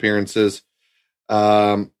plate appearances.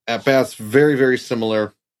 At bats very, very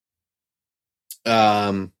similar.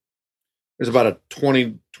 There's about a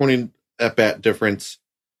 20 at bat difference.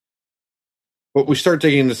 But we start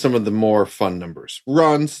digging into some of the more fun numbers.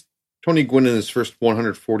 Runs, Tony Gwynn in his first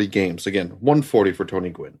 140 games. Again, 140 for Tony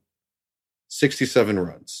Gwynn. 67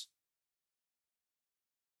 runs.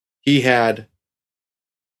 He had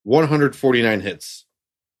 149 hits.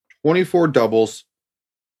 24 doubles.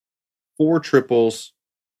 4 triples.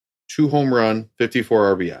 2 home run.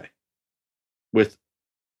 54 RBI. With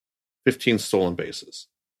 15 stolen bases.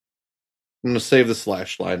 I'm going to save the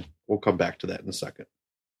slash line. We'll come back to that in a second.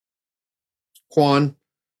 Quan,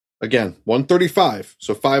 again, 135,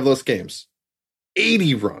 so 5 less games.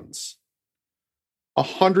 80 runs.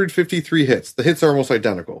 153 hits. The hits are almost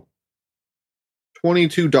identical.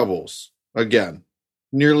 22 doubles. Again,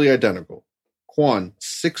 nearly identical. Quan,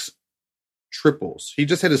 6 triples. He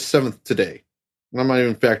just had his 7th today. And I'm not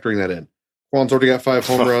even factoring that in. Quan's already got 5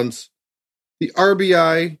 home runs. The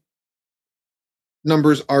RBI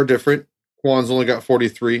numbers are different. Quan's only got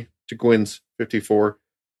 43 to Gwynn's 54.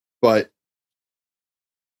 But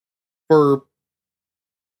for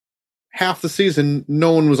half the season,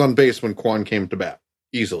 no one was on base when Quan came to bat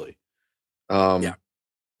easily. And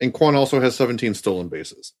Quan also has 17 stolen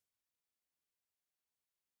bases.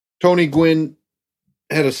 Tony Gwynn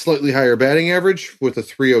had a slightly higher batting average with a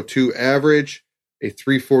 302 average, a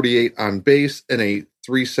 348 on base, and a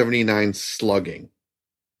 379 slugging.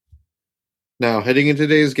 Now, heading into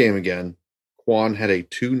today's game again, Quan had a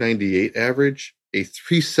 298 average, a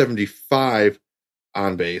 375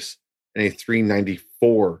 on base, and a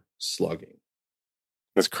 394 slugging.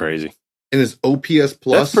 That's crazy. And his OPS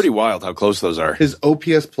plus... That's pretty wild how close those are. His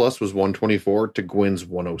OPS plus was 124 to Gwynn's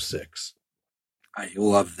 106. I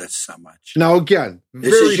love this so much. Now, again,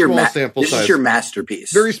 very small sample size. This is your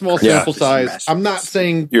masterpiece. Very small sample size. I'm not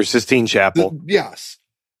saying... Your Sistine Chapel. Yes.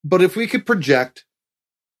 But if we could project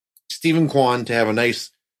Stephen Quan to have a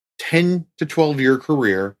nice 10 to 12 year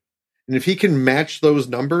career, and if he can match those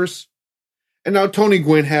numbers... And now Tony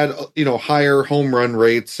Gwynn had, higher home run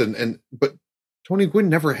rates, but Tony Gwynn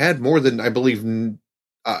never had more than, I believe,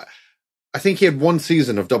 I think he had 1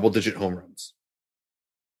 season of double-digit home runs.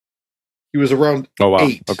 He was around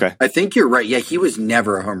 8. Okay. I think you're right. Yeah, he was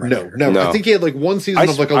never a home run hitter. Never. No. I think he had 1 season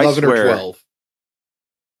of 11 or 12.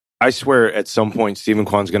 I swear at some point Stephen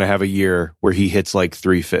Quan's going to have a year where he hits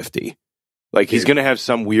 350. He's going to have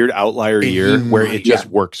some weird outlier year where it just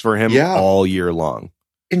works for him all year long.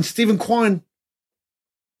 And Stephen Quan...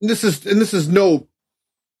 This is no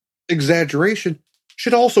exaggeration,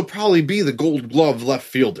 should also probably be the Gold Glove left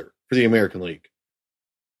fielder for the American League.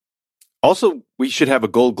 Also, we should have a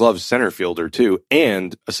Gold Glove center fielder too,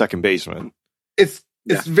 and a second baseman. It's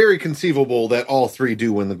it's very conceivable that all three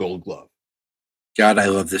do win the Gold Glove. God, I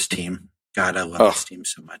love this team. God, I love this team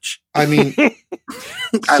so much. I mean,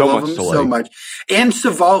 I love them so much. And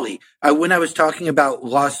Savali, when I was talking about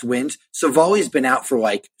lost wins, Savali's been out for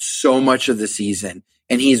like so much of the season,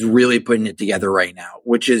 and he's really putting it together right now,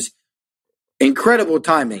 which is incredible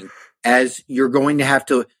timing, as you're going to have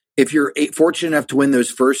to, if you're fortunate enough to win those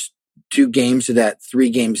first 2 games of that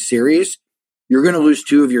 3-game series, you're going to lose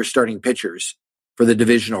 2 of your starting pitchers for the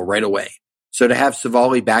divisional right away. So to have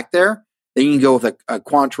Savali back there, then you can go with a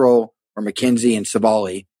Quantrill or McKenzie and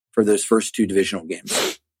Savali for those first 2 divisional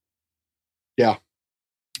games. Yeah.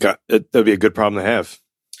 That'd be a good problem to have.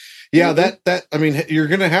 Yeah, that I mean, you're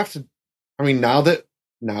going to have to, I mean, now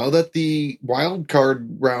that the wild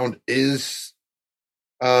card round is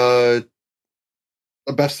a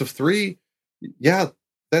best of 3, yeah,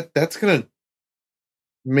 that's going to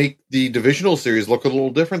make the divisional series look a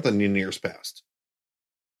little different than in years past.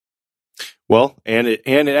 Well, and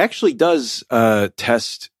it actually does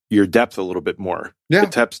test your depth a little bit more. Yeah.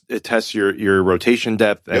 It tests your rotation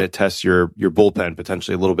depth, and it tests your bullpen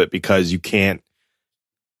potentially a little bit, because you can't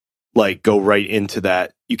like go right into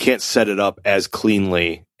that. You can't set it up as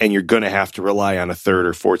cleanly, and you're going to have to rely on a 3rd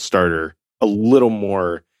or 4th starter a little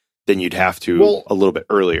more than you'd have to a little bit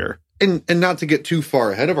earlier. And not to get too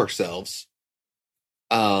far ahead of ourselves,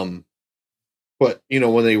 but you know,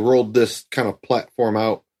 when they rolled this kind of platform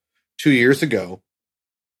out 2 years ago,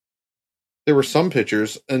 there were some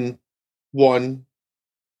pitchers, and one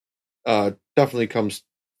definitely comes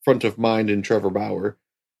front of mind in Trevor Bauer,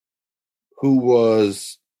 who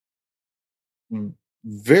was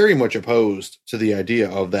very much opposed to the idea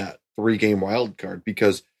of that 3-game wild card,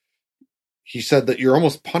 because he said that you're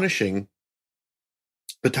almost punishing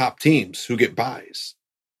the top teams who get buys,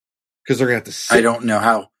 because they're going to have to sit. I don't know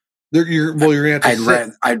how. You're going to have to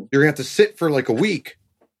sit. You're going to have to sit for like a week.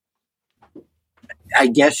 I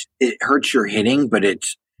guess it hurts your hitting, but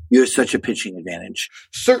you have such a pitching advantage.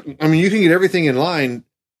 Certain. I mean, you can get everything in line,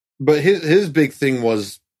 but his big thing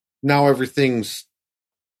was now everything's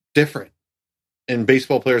different, and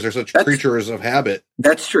baseball players are such creatures of habit.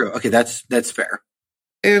 That's true. Okay, that's fair.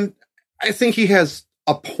 And I think he has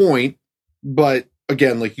a point, but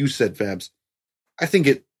again, like you said, Fabs, I think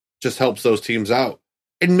it just helps those teams out,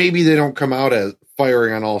 and maybe they don't come out as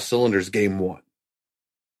firing on all cylinders game 1.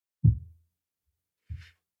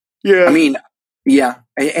 Yeah. I mean, yeah.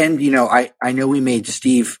 And, you know, I know we made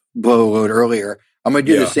Steve blow a load earlier. I'm going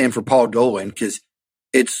to do the same for Paul Dolan, because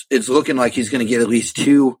it's looking like he's going to get at least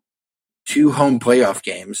two home playoff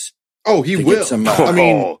games. Oh, he will. I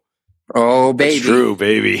mean, oh, baby. That's true,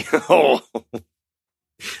 baby. Oh,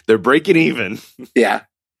 they're breaking even. Yeah.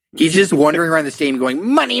 He's just wandering around the stadium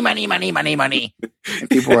going, money, money, money, money, money. And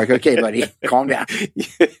people are like, okay, buddy, calm down.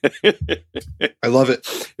 I love it.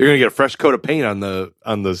 You're going to get a fresh coat of paint on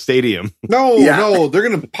the stadium. No, they're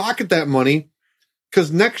going to pocket that money,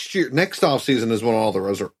 because next offseason is when all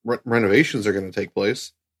the renovations are going to take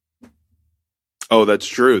place. Oh, that's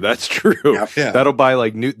true. That's true. Yeah. That'll buy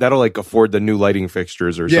that'll afford the new lighting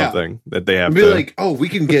fixtures or something that they have. Be like, oh, we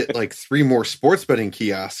can get like 3 more sports betting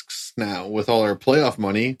kiosks now with all our playoff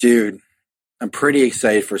money. Dude, I'm pretty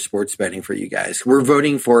excited for sports betting for you guys. We're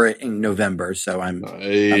voting for it in November, so I'm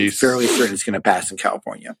fairly certain it's going to pass in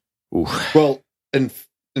California. Ooh. Well, and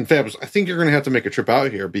Fabs, I think you're going to have to make a trip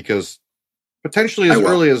out here, because potentially as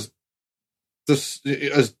early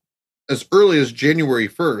as January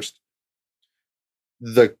 1st,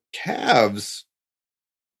 the Cavs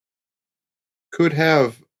could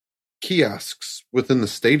have kiosks within the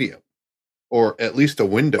stadium, or at least a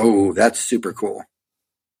window. Oh, that's super cool.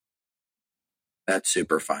 That's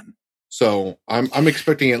super fun. So I'm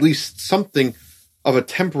expecting at least something of a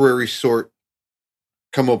temporary sort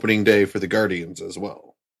come opening day for the Guardians as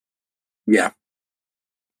well. Yeah.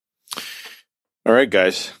 All right,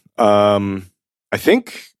 guys. I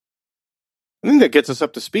think that gets us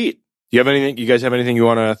up to speed. Do you have anything? You guys have anything you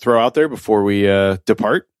want to throw out there before we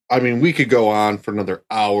depart? I mean, we could go on for another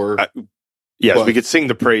hour. Yes, we could sing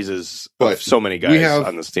the praises of so many guys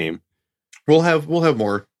on this team. We'll have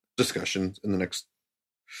more discussions in the next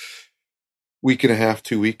week and a half,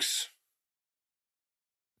 2 weeks.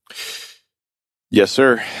 Yes,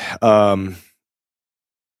 sir. And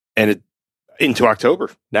into October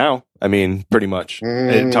now. I mean, pretty much.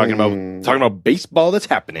 And talking about baseball that's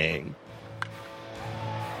happening.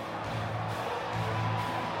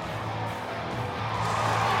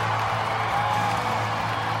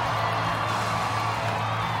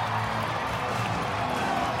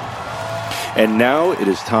 And now it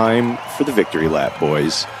is time for the victory lap,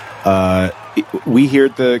 boys. we here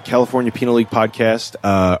at the California Penal League podcast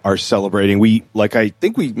are celebrating. I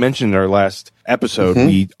think we mentioned in our last episode,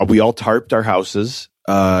 we all tarped our houses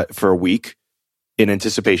for a week in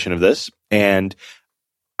anticipation of this. And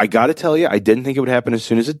I got to tell you, I didn't think it would happen as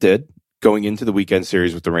soon as it did going into the weekend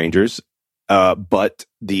series with the Rangers. But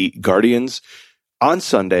the Guardians on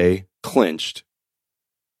Sunday clinched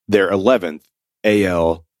their 11th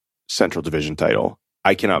AL Central Division title.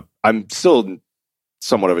 I'm still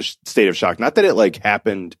somewhat of a state of shock. Not that it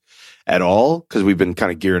happened at all, because we've been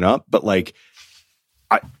kind of gearing up, but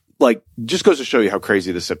just goes to show you how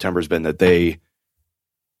crazy this September's been, that they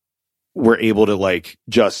were able to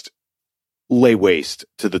just lay waste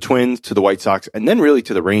to the Twins, to the White Sox, and then really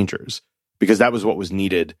to the Rangers, because that was what was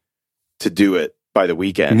needed to do it by the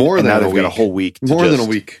weekend. More than a week. Got a whole week. More than a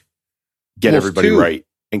week. Get everybody right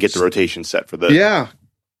and get the rotation set for the. Yeah.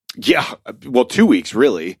 Well, 2 weeks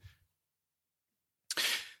really.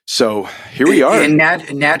 So here we are. And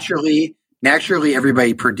naturally,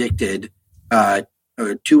 everybody predicted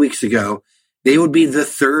 2 weeks ago they would be the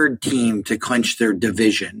third team to clinch their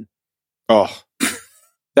division. Oh,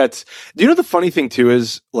 do you know the funny thing too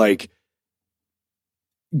is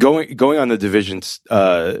going on the divisions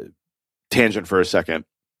tangent for a second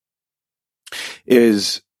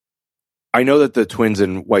is I know that the Twins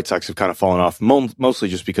and White Sox have kind of fallen off mostly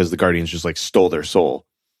just because the Guardians just stole their soul,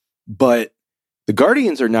 but the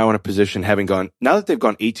Guardians are now in a position now that they've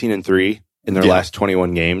gone 18-3 in their last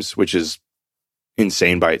 21 games, which is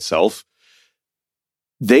insane by itself.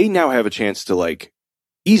 They now have a chance to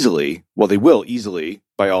easily, they will easily,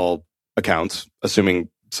 by all accounts, assuming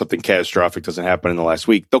something catastrophic doesn't happen in the last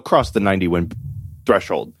week, they'll cross the 90 win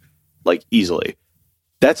threshold easily.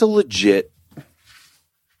 That's a legit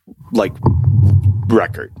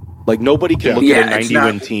record. Nobody can look at a 90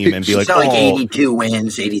 win team and be it's not 82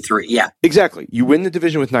 wins, 83. Yeah, exactly. You win the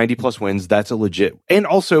division with 90 plus wins. That's a legit. And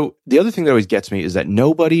also the other thing that always gets me is that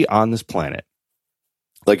nobody on this planet,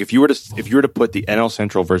 if you were to put the NL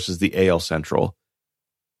Central versus the AL Central,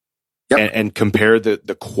 and compare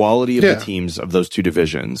the quality of the teams of those two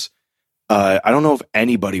divisions, I don't know if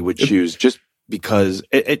anybody would choose, just because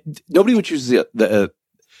nobody would choose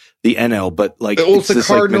the NL, but it's this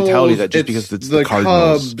mentality that just because it's the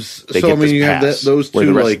Cardinals, Cubs, you have those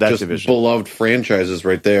two just beloved franchises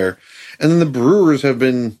right there, and then the Brewers have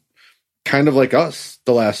been kind of like us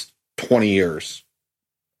the last 20 years,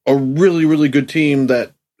 a really, really good team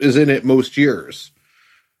that is in it most years,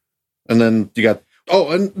 and then you got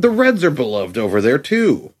and the Reds are beloved over there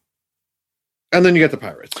too. And then you got the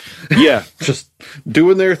Pirates. Yeah. Just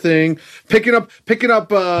doing their thing, picking up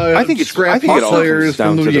I think scrappy players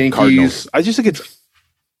from the Yankees. I just think it's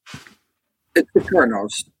the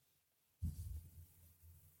Cardinals.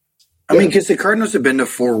 I mean, because the Cardinals have been to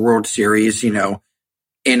 4 World Series, in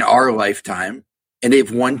our lifetime, and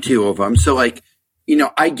they've won 2 of them. So I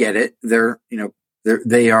get it. They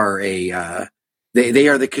are they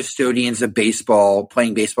are the custodians of baseball,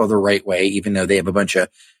 playing baseball the right way, even though they have a bunch of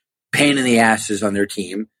pain in the asses on their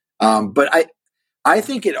team. But I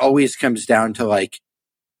think it always comes down to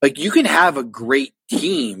you can have a great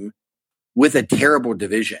team with a terrible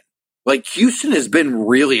division. Houston has been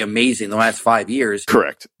really amazing the last 5 years.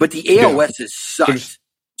 Correct. But the AL West has sucked.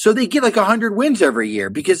 So they get 100 wins every year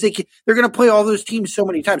because they're going to play all those teams so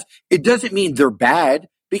many times. It doesn't mean they're bad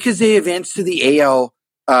because they advance to the AL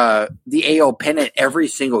pennant every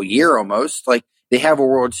single year almost. They have a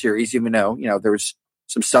World Series, even though, there was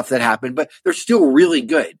some stuff that happened, but they're still really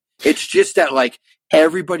good. It's just that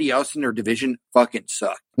everybody else in their division fucking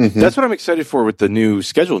suck. Mm-hmm. That's what I'm excited for with the new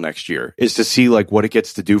schedule next year, is to see what it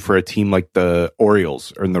gets to do for a team like the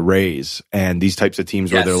Orioles or the Rays and these types of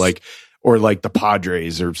teams where they're or the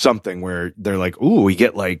Padres or something where they're ooh, we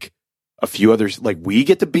get a few others, we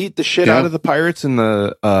get to beat the shit out of the Pirates and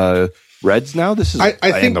the Reds now. This is I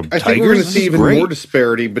think we're going to see even more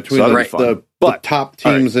disparity between the top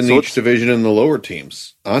teams in each division and the lower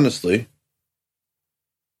teams. Honestly,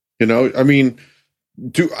 I mean,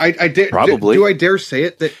 do I dare say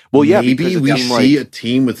it that maybe we see a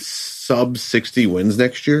team with sub 60 wins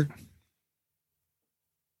next year?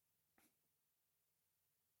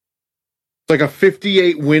 It's a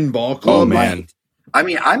 58 win ball club. Oh man! I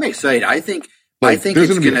mean, I'm excited. I think there's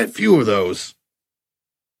going to be a few of those.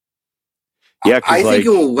 Yeah, I think it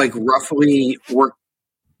will roughly work.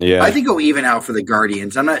 Yeah, I think it'll even out for the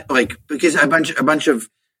Guardians. I'm not because a bunch of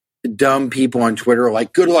dumb people on Twitter are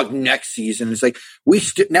good luck next season. It's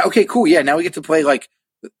now okay, cool. Yeah, now we get to play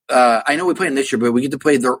I know we played this year, but we get to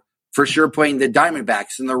play for sure playing the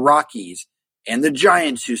Diamondbacks and the Rockies and the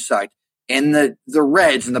Giants who sucked and the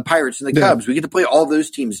Reds and the Pirates and the Cubs. We get to play all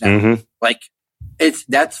those teams now. Mm-hmm.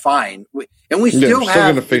 That's fine, and we still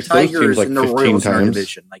have the Tigers like and the Royals in our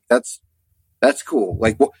division. Like that's cool.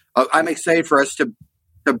 Like I'm excited for us to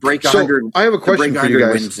break 100. I have a question for you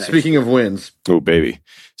guys. Speaking of wins, oh baby!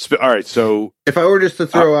 All right, so if I were just to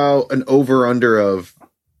throw out an over/under of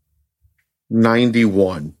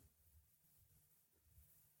 91,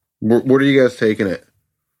 what are you guys taking it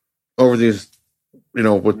over these?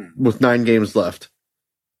 With 9 games left.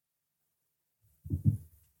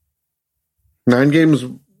 9 games.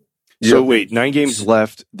 So wait, 9 games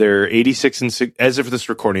left. They're 86 and 6. As of this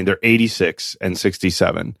recording, they're 86 and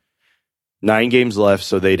 67. 9 games left,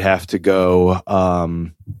 so they'd have to go 5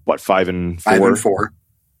 and 4? 5 and 4.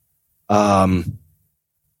 Well,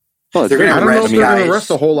 they're going to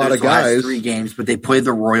rest a whole lot of guys. Last 3 games, but they play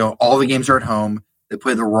the Royals. All the games are at home. They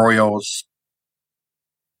play the Royals.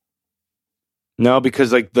 No,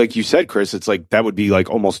 because like you said, Chris, it's like that would be like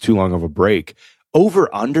almost too long of a break. Over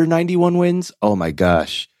under 91 wins? Oh my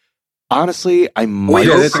gosh! Honestly, I might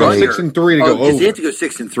say 6 and 3 to go over. They have to go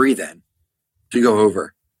 6 and 3 then to go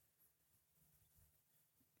over.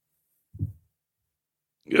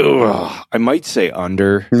 Ugh, I might say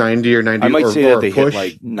under 90 or 90. I might say that they push. hit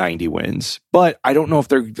like 90 wins, but I don't know if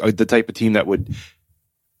they're the type of team that would.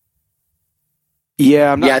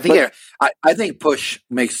 Yeah, I'm not. Yeah, I think push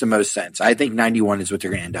makes the most sense. I think 91 is what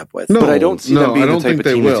they're going to end up with. No, but I don't see them being the type of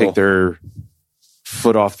team to take their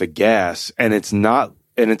foot off the gas, and they're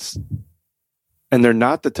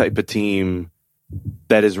not the type of team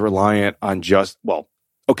that is reliant on just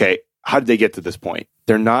okay. How did they get to this point?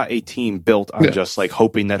 They're not a team built on just like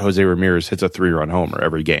hoping that Jose Ramirez hits a 3-run homer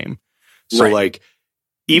every game. So like,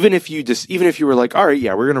 even if you were like, all right,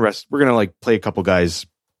 yeah, we're gonna like play a couple guys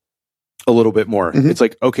a little bit more. Mm-hmm. It's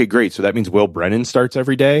like, okay, great. So that means Will Brennan starts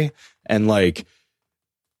every day, and like,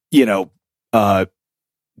 the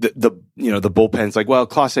bullpen's like, well,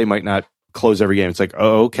 Clase might not close every game. It's like,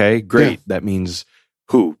 oh, okay, great. Yeah. That means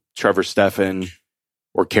who? Trevor Stephan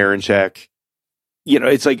or Karinchak.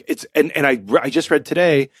 It's like and I just read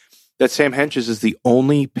today that Sam Hentges is the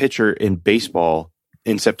only pitcher in baseball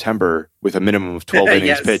in September with a minimum of 12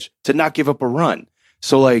 innings pitched to not give up a run.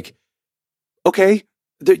 So like, okay,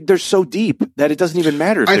 they're so deep that it doesn't even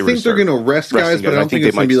matter. If I think they're going to rest guys, but I don't think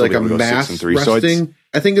it's going to be like a mass resting. So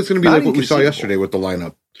I think it's going to be like what we saw yesterday with the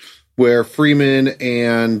lineup, where Freeman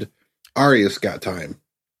and Arias got time.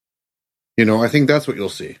 I think that's what you'll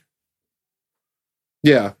see.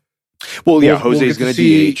 Yeah. Well, yeah, Jose's going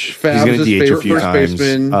to DH. He's going to DH a few times.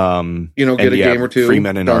 Baseman, get a game or two.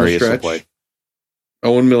 Freeman and Arias will play.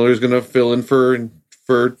 Owen Miller's going to fill in for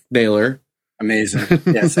Naylor. Amazing.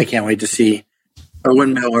 Yes, I can't wait to see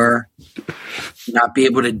Owen Miller not be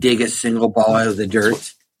able to dig a single ball out of the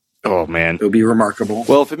dirt. Oh, man. It would be remarkable.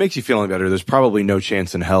 Well, if it makes you feel any better, there's probably no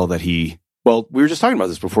chance in hell that he... Well, we were just talking about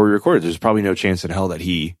this before we recorded. There's probably no chance in hell that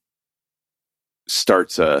he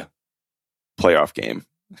starts a playoff game.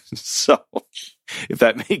 So, if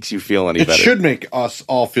that makes you feel any better. It should make us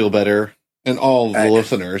all feel better and all the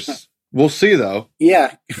listeners. We'll see, though.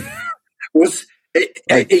 Yeah.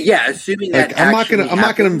 Assuming that I'm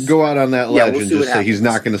not gonna go out on that ledge and just say he's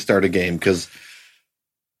not going to start a game, because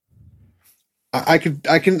I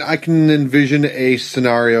can envision a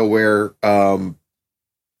scenario where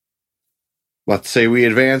let's say we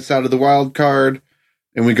advance out of the wild card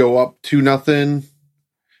and we go up 2-0,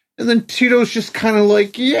 and then Tito's just kind of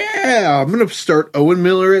like, yeah, I'm going to start Owen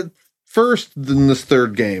Miller at first in this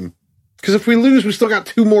third game, because if we lose, we still got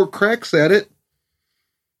 2 more cracks at it.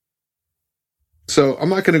 So I'm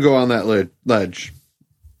not going to go on that ledge.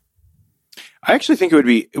 I actually think it would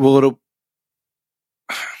be, it'll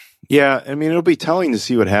be telling to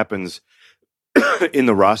see what happens in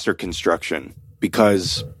the roster construction,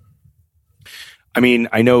 because, I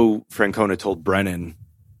know Francona told Brennan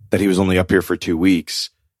that he was only up here for 2 weeks,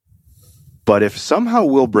 but if somehow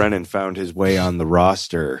Will Brennan found his way on the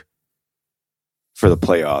roster for the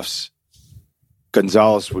playoffs,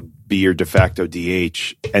 Gonzalez would be your de facto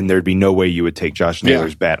DH, and there'd be no way you would take Josh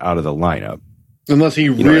Naylor's bat out of the lineup. Unless he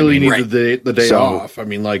really needed the day off.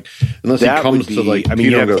 Unless he comes to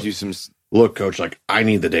you have to do some... Look, coach, I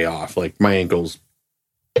need the day off. My ankle's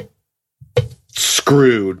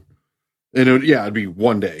screwed. And it'd be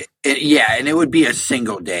one day. And it would be a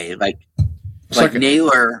single day.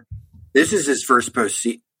 Naylor, this is his first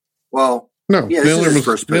postseason. Well, no, this is his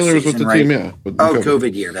first postseason, Naylor was with the team, yeah.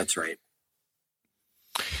 COVID year, that's right.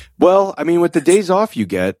 Well, with the days off you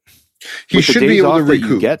get, he should be able to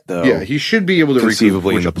recoup. He should be able to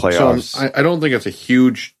conceivably in the playoffs. So I don't think it's a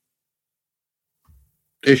huge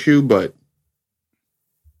issue, but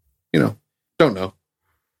don't know.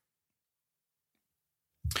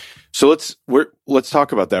 So let's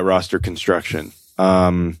talk about that roster construction.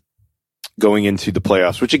 going into the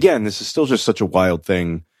playoffs, which again, this is still just such a wild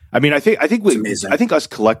thing. I mean, I think us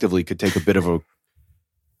collectively could take a bit of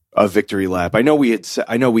a victory lap. I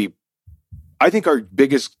think our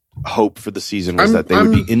biggest hope for the season was that they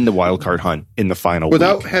would be in the wild card hunt in the final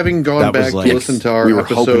without week. Having gone back to listen to our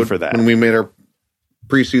episode when we made our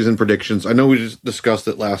preseason predictions. I know we just discussed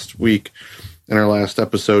it last week in our last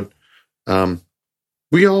episode.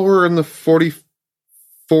 We all were in the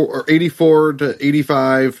 44 or 84 to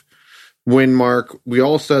 85 win mark. We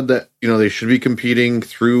all said that, they should be competing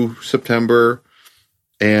through September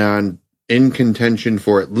and in contention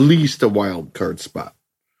for at least a wild card spot.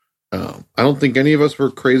 I don't think any of us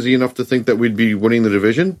were crazy enough to think that we'd be winning the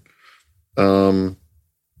division. But,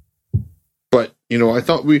 I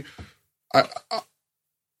thought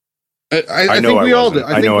I think we all did.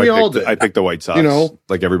 I think we all did. I picked the White Sox,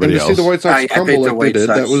 like everybody else. To see the White Sox crumble like they did,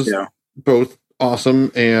 that was both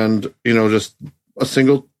awesome and, just a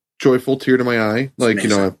single joyful tear to my eye. Like,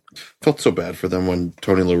 I felt so bad for them when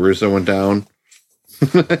Tony La Russa went down.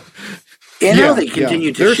 And how they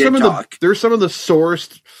continue to shit talk. There's some of the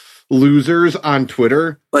sorest losers on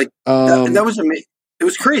Twitter. Like, that was amazing. It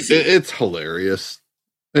was crazy. It's hilarious.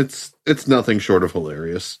 It's nothing short of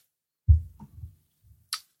hilarious.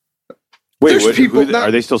 Wait, people are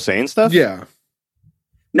they still saying stuff? Yeah.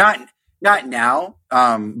 Not now,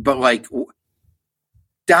 but like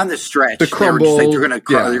down the stretch, the crumble, they're going to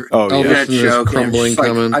choke. Crumbling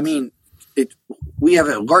like, I mean, we have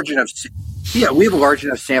a large enough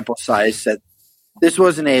sample size that this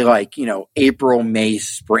wasn't a April, May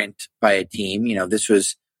sprint by a team. This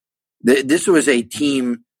was a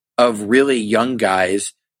team of really young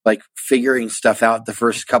guys like figuring stuff out the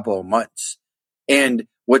first couple of months. And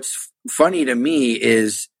what's funny to me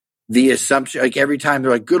is the assumption, like every time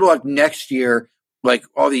they're like, good luck next year. Like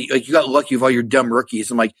you got lucky with all your dumb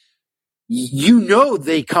rookies. I'm like,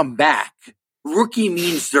 they come back. Rookie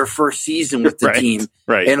means their first season with the team.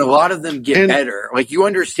 Right. And a lot of them get better. Like you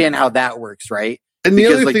understand how that works, right? And the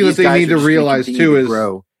other thing that they need to realize too is,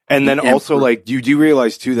 and then also like, you do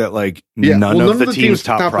realize too that like none of the team's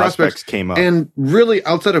top prospects came up. And really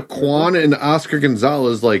outside of Kwan and Oscar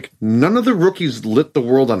Gonzalez, like none of the rookies lit the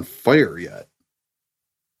world on fire yet.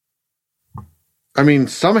 I mean,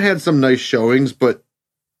 some had some nice showings, but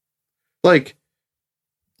like,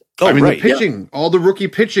 the pitching, all the rookie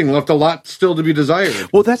pitching left a lot still to be desired.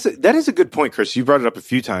 Well, that is a good point, Chris. You brought it up a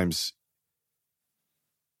few times.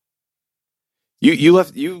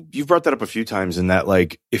 You've brought that up a few times in that,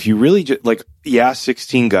 like, if you really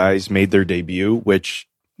 16 guys made their debut, which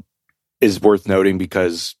is worth noting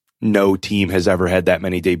because no team has ever had that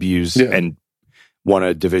many debuts and won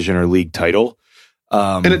a division or league title.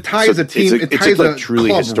 And it ties a team. It ties a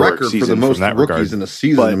truly historic record for the most rookies in a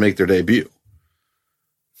season to make their debut.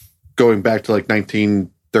 Going back to like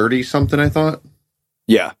 1930 something, I thought.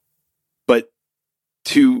 Yeah, but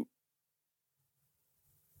it's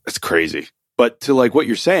crazy. But to like what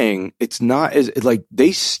you're saying, it's not as like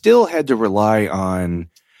they still had to rely on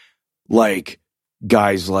like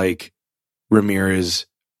guys like Ramirez,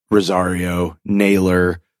 Rosario,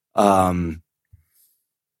 Naylor.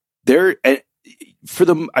 They're for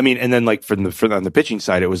them. I mean, and then like on the pitching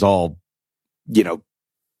side, it was all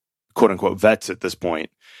quote unquote vets at this point.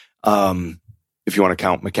 If you want to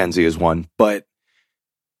count McKenzie as one, but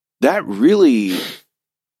that really.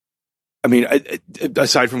 I mean,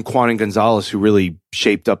 aside from Kwan and Gonzalez, who really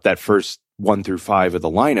shaped up that first 1 through 5 of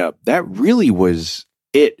the lineup, that really was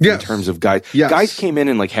it in terms of guys. Yes. Guys came in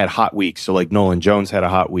and like had hot weeks. So like Nolan Jones had a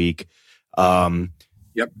hot week. Benson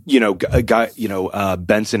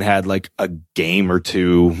had like a game or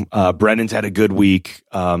two. Brennan's had a good week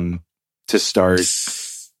to start,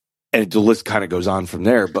 and the list kind of goes on from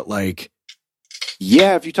there. But like,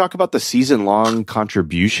 if you talk about the season long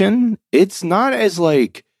contribution, it's not as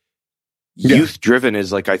like. Youth driven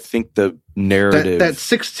is like I think the narrative that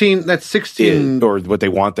 16 is, or what they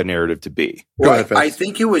want the narrative to be. Well, I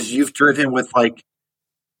think it was youth driven with like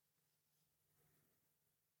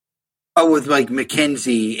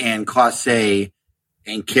McKenzie and Clase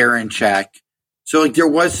and Karinchak. So like there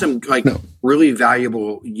was some really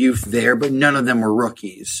valuable youth there, but none of them were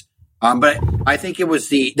rookies. But I think it was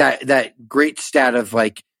that great stat of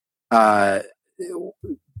like we're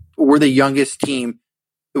the youngest team.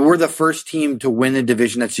 We're the first team to win the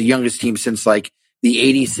division that's the youngest team since like the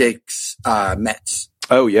 86 Mets.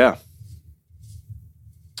 Oh, yeah.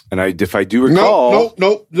 And if I do recall...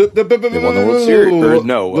 No. They won the World Series.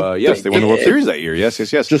 Yes, they won the World Series that year. Yes.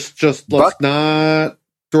 Just let's not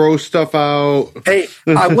throw stuff out. Hey,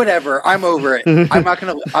 whatever. I'm over it. I'm not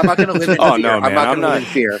gonna live in fear. Oh, no, man. I'm not gonna live in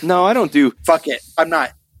fear. No, I don't do... Fuck it. I'm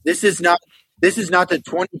not. This is not... This is not the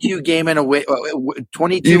 22 game in a way,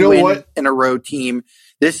 22 win in a row team.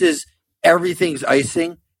 This is everything's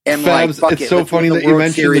icing. And Fabs, fuck it's so funny that you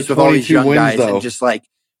mentioned the 22 wins, though. And just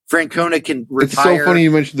Francona can retire. It's so funny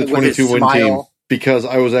you mentioned the 22 win team because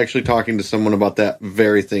I was actually talking to someone about that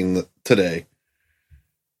very thing today.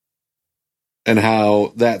 And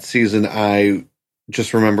how that season I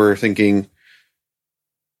just remember thinking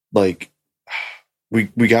we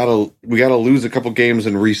gotta lose a couple games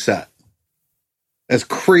and reset. As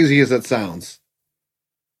crazy as that sounds.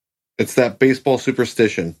 It's that baseball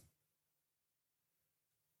superstition.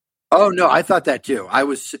 Oh no, I thought that too. I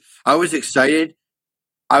was excited.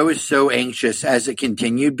 I was so anxious as it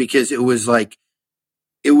continued because it was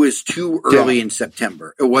too early in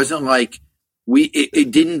September. It wasn't like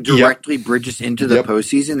it didn't directly bridge us into the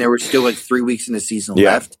postseason. There were still 3 weeks in the season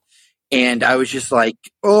left. And I was just like,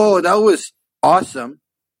 oh, that was awesome.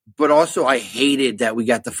 But also I hated that we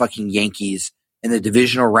got the fucking Yankees in the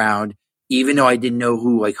divisional round, even though I didn't know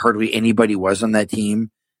who hardly anybody was on that team.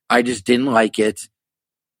 I just didn't like it.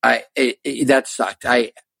 That sucked. We're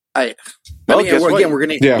gonna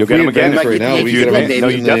you'll get them again right now. You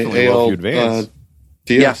definitely will if you advance.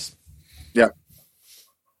 DS. Yeah.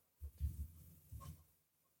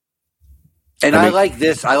 And I like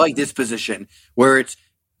this. I like this position where it's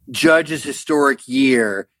Judge's historic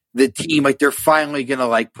year. The team, they're finally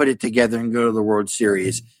gonna put it together and go to the World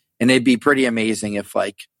Series. And it'd be pretty amazing if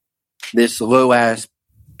this low ass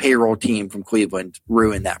payroll team from Cleveland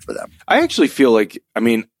ruined that for them. I actually feel if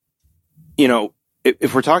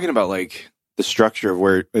we're talking about the structure of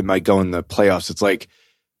where it might go in the playoffs, it's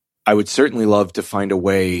I would certainly love to find a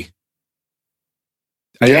way.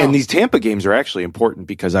 And these Tampa games are actually important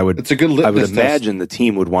because it's a good litmus I would imagine the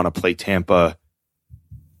team would want to play Tampa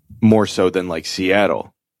more so than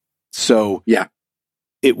Seattle. So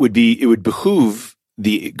it would behoove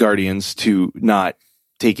the Guardians to not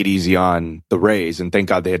take it easy on the Rays, and thank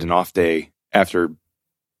God they had an off day after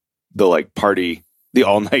the the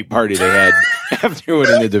all night party they had after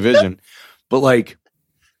winning the division. But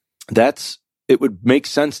it would make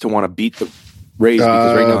sense to want to beat the Rays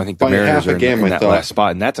because right now I think the Mariners are in that last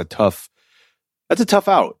spot, and that's a tough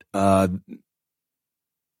out. So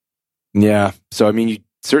I mean, you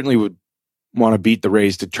certainly would want to beat the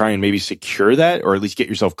Rays to try and maybe secure that, or at least get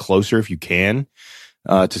yourself closer if you can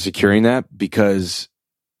to securing that, because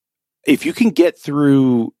if you can get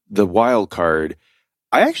through the wild card,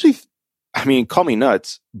 call me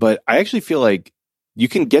nuts, but I actually feel like you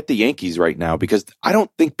can get the Yankees right now, because I don't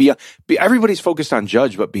think everybody's focused on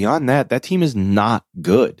Judge, but beyond that team is not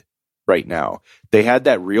good right now. They had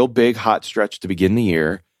that real big hot stretch to begin the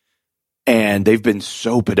year, and they've been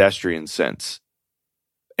so pedestrian since.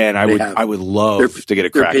 And I would love to get a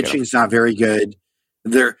crack. Their pitching's not very good.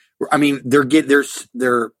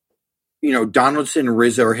 Donaldson and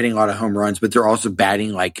Rizzo are hitting a lot of home runs, but they're also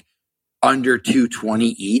batting under 220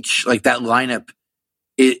 each. That lineup,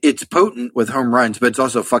 it's potent with home runs, but it's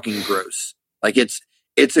also fucking gross.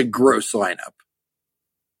 It's a gross lineup.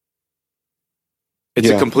 It's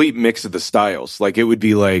a complete mix of the styles. It would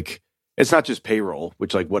be it's not just payroll,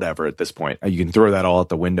 which whatever at this point. You can throw that all out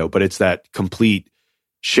the window, but it's that complete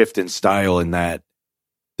shift in style in that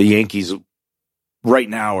the Yankees right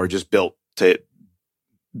now are just built to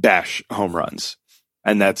bash home runs.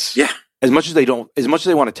 And that's as much as they want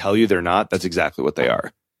to tell you they're not, that's exactly what they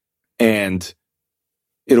are. And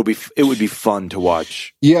it would be fun to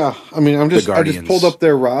watch. Yeah. I just pulled up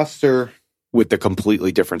their roster with the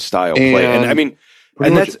completely different style play. And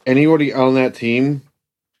that's anybody on that team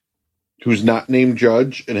who's not named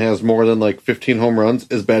Judge and has more than 15 home runs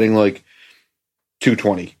is batting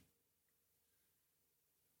 220.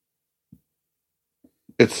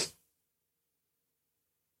 That's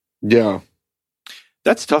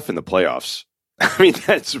tough in the playoffs.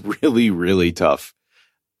 That's really, really tough.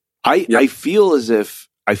 I feel as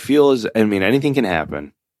anything can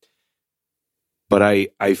happen, but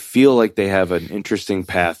I feel like they have an interesting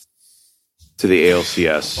path to the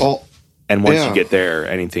ALCS. And once you get there,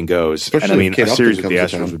 anything goes. Especially a series with the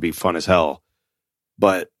Astros would be fun as hell.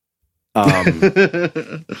 But oh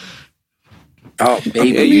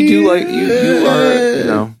baby, you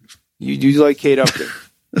do like Kate Upton.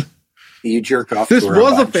 You jerk off. This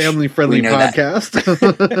was a family-friendly podcast.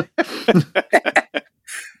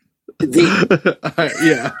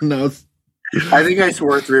 I think I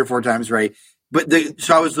swore 3 or 4 times right. But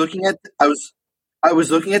I was looking at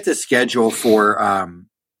the schedule for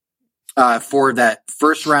that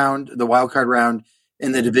first round, the wild card round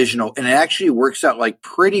in the divisional, and it actually works out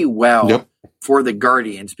pretty well for the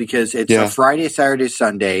Guardians, because it's a Friday, Saturday,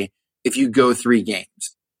 Sunday if you go 3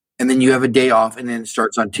 games, and then you have a day off, and then it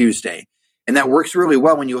starts on Tuesday. And that works really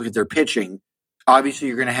well when you look at their pitching. Obviously,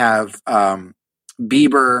 you're going to have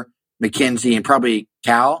Bieber, McKenzie, and probably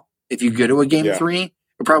Cal. If you go to a game 3, it'll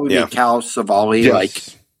probably be Cal, Savali. Yes.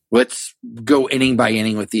 Like, let's go inning by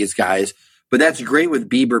inning with these guys. But that's great with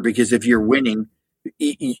Bieber because if you're winning,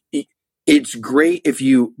 it's great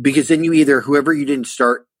because then you either, whoever you didn't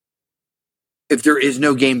start, if there is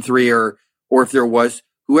no game 3 or if there was,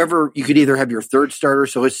 whoever, you could either have your third starter.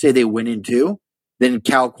 So let's say they win in 2, then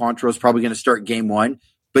Cal Quantrill is probably going to start game 1.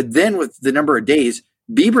 But then with the number of days,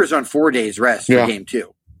 Bieber's on 4 days rest for game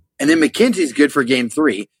 2. And then McKenzie's good for game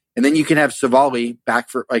 3. And then you can have Savali back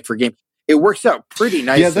for game. It works out pretty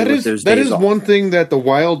nicely. Yeah, that is off. one thing that the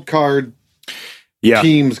wild card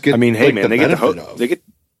teams get. I mean, hey, man, they get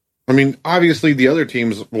I mean, obviously the other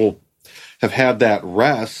teams will have had that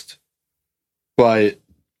rest, but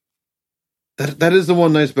that is the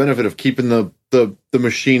one nice benefit of keeping the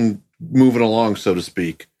machine moving along, so to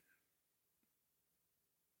speak.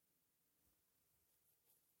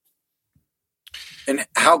 And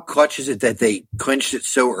how clutch is it that they clinched it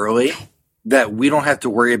so early that we don't have to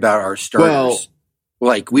worry about our starters?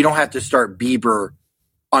 Like, we don't have to start Bieber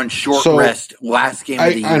on short rest last game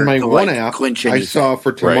of the year. On my one app, clinch I saw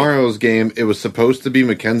for tomorrow's game, it was supposed to be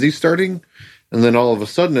McKenzie starting, and then all of a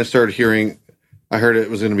sudden I heard it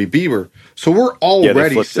was going to be Bieber. So we're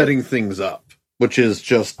already setting things up, which is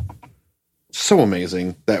just so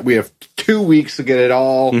amazing that we have 2 weeks to get it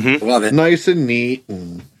all Love it. nice and neat.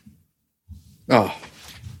 And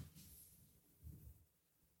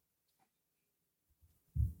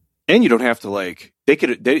and you don't have to they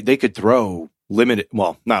could throw limited,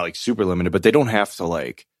 well, not like super limited, but they don't have to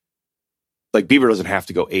like Bieber doesn't have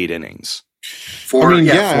to go 8 innings. 4 or 5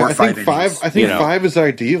 innings. I think 5 is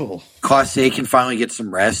ideal. Clase can finally get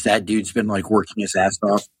some rest. That dude's been working his ass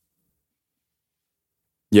off.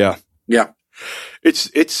 Yeah. Yeah.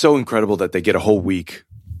 It's so incredible that they get a whole week.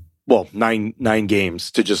 Well, nine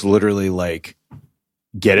games to just literally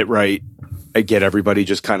get it right. Get everybody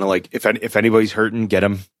just kind of if anybody's hurting, get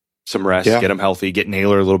them some rest, get them healthy, get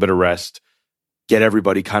Naylor a little bit of rest, get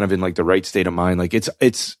everybody kind of in the right state of mind.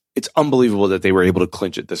 It's unbelievable that they were able to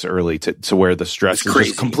clinch it this early to where the stress is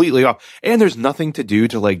just completely off. And there's nothing to do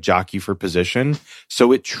to jockey for position.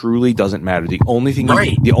 So it truly doesn't matter. The only thing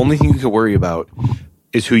you can worry about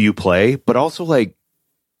is who you play, but also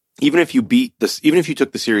even if you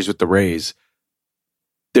took the series with the Rays,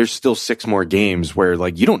 there's still 6 more games where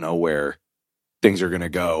you don't know where things are going to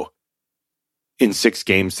go. In 6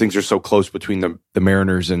 games, things are so close between the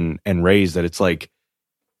Mariners and Rays that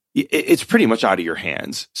it's pretty much out of your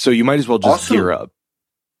hands. So you might as well just gear up.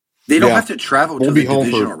 They don't have to travel to the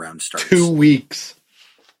divisional round starts. 2 weeks.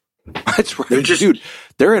 That's right.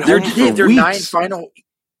 They're at home for their weeks. 9 final.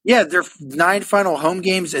 Yeah, their 9 final home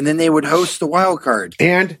games, and then they would host the wild card.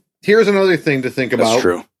 And here's another thing to think about. That's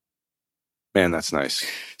true. Man, that's nice.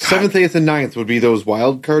 7th, 8th, and 9th would be those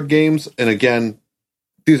wild card games. And again,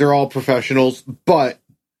 these are all professionals, but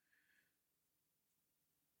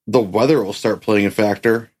the weather will start playing a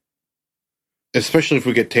factor, especially if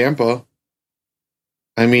we get Tampa.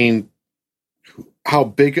 I mean, how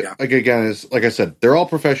big, again, is, like I said, they're all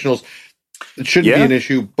professionals. It shouldn't be an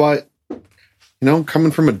issue, but,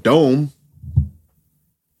 coming from a dome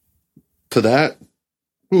to that,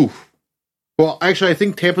 oof. Well, actually, I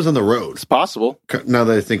think Tampa's on the road. It's possible. Now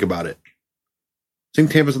that I think about it. I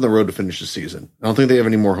think Tampa's on the road to finish the season. I don't think they have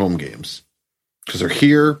any more home games. Because they're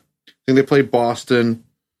here. I think they play Boston.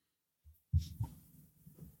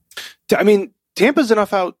 I mean, Tampa's a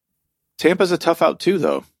tough out too,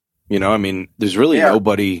 though. There's really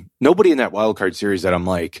nobody in that wild card series that I'm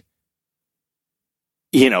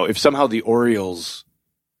if somehow the Orioles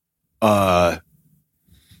had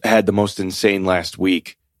the most insane last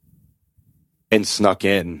week and snuck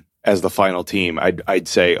in as the final team, I'd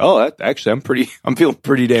say, I'm feeling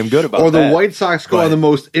pretty damn good about that. Or the White Sox go on the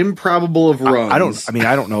most improbable of runs.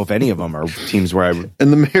 I don't know if any of them are teams where and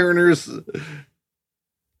the Mariners.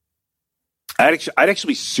 I'd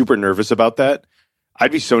actually be super nervous about that.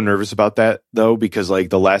 I'd be so nervous about that though, because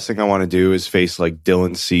the last thing I want to do is face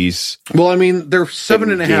Dylan Cease. Well, I mean, they're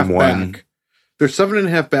 7.5 back. They're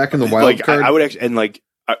 7.5 back in the wild card. I would actually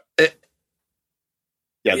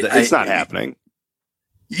it's not happening.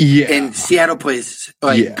 Yeah, and Seattle plays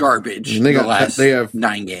garbage. And they have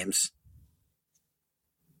 9 games.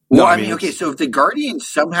 Well, okay. So if the Guardians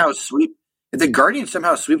somehow sweep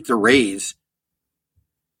the Rays,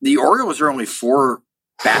 the Orioles are only 4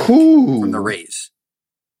 back from the Rays.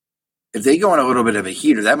 If they go on a little bit of a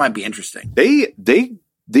heater, that might be interesting.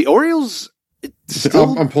 The Orioles.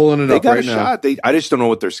 I'm pulling it up right now. I just don't know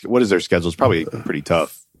what is their schedule. It's probably pretty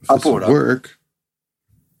tough. I'll pull it up. Work.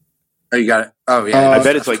 Oh, you got it. Oh, yeah. I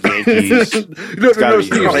bet it's like Yankees. no,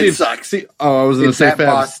 Steve sucks. I was going to say Fabs.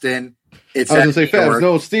 Boston. I was going to say Fabs.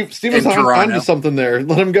 No, Steve was onto something there.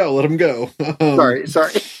 Let him go.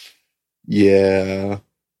 Sorry. Yeah.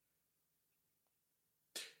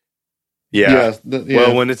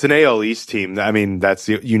 Well, when it's an AL East team, I mean, that's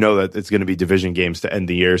that it's going to be division games to end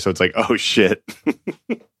the year. So it's like, oh shit.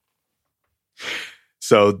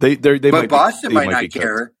 So but Boston might not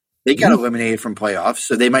care. They got eliminated from playoffs,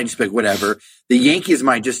 so they might just be like, whatever. The Yankees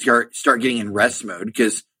might just start getting in rest mode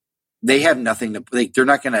because they have nothing to. They're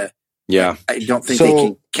not going to. Yeah, I don't think they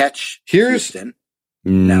can catch Houston.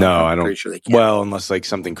 No, I don't. Pretty sure they can. Well, unless like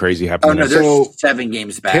something crazy happens. Oh no, they're 7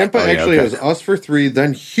 games back. Tampa actually has us for 3,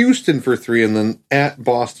 then Houston for 3, and then at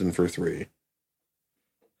Boston for 3.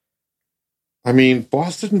 I mean,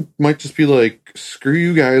 Boston might just be like, screw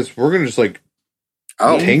you guys. We're going to just like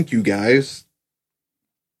tank you guys.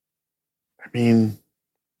 I mean,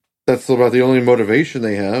 that's about the only motivation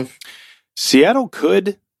they have. Seattle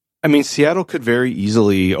could very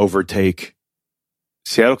easily overtake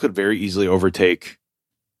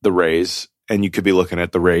the Rays, and you could be looking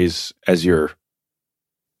at the Rays as your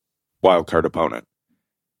wild card opponent.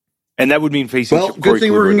 And that would mean facing Corey good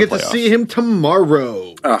thing we're going to get to see him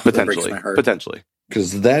tomorrow. Potentially.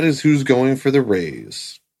 Because that is who's going for the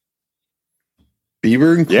Rays.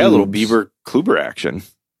 Bieber and Klubs. Yeah, a little Bieber Kluber action.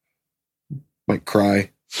 Might cry.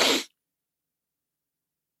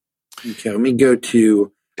 Okay, let me go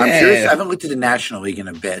to... I'm curious. I haven't looked at the National League in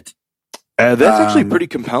a bit. That's actually pretty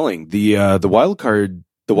compelling. The wild card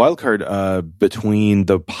between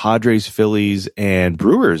the Padres, Phillies, and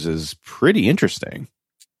Brewers is pretty interesting.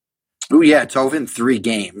 Oh yeah, it's over in 3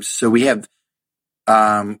 games. So we have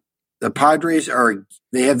the Padres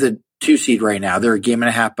they have the 2 seed right now. They're a game and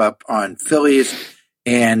a half up on Phillies,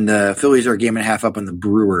 and the Phillies are a game and a half up on the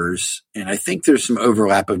Brewers. And I think there's some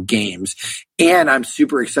overlap of games. And I'm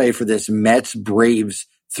super excited for this Mets Braves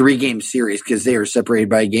 3-game series because they are separated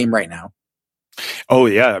by a game right now. Oh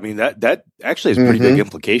yeah, I mean that actually has pretty big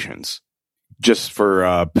implications just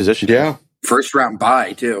for position. Yeah, first round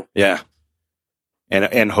bye too. Yeah,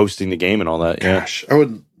 and hosting the game and all that. Gosh, yeah,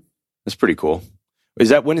 that's pretty cool.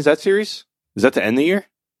 When is that series? Is that to end the year?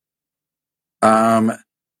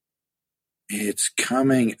 It's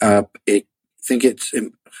coming up. I think it's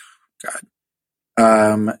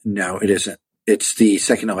God. No, it isn't. It's the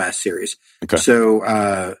second to last series. Okay.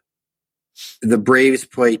 So the Braves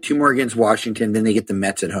play 2 more against Washington, then they get the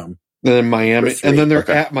Mets at home. And then Miami, and then they're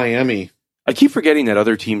at Miami. I keep forgetting that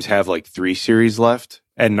other teams have like 3 series left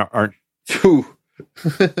and aren't.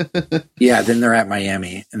 Yeah, then they're at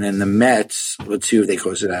Miami, and then the Mets. Let's see who they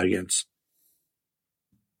close it out against.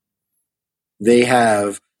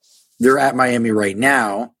 They're at Miami right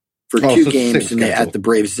now for 2 games, and they're at the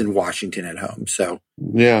Braves in Washington at home. So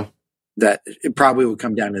yeah, that it probably will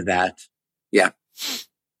come down to that. Yeah.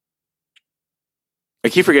 I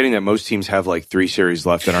keep forgetting that most teams have like 3 series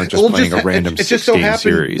left and aren't just playing a random 6-game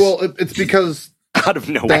series. Well, it's because out of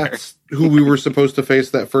nowhere, that's who we were supposed to face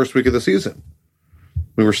that first week of the season.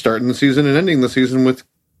 We were starting the season and ending the season with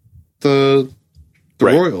the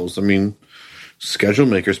Royals. I mean, schedule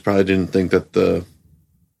makers probably didn't think that the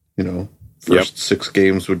first 6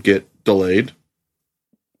 games would get delayed.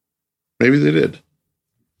 Maybe they did.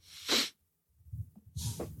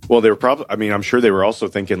 Well, they were probably. I mean, I'm sure they were also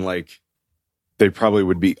thinking like. They probably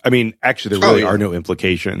would be. I mean, actually, there really are no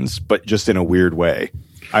implications, but just in a weird way.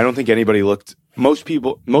 I don't think anybody looked. Most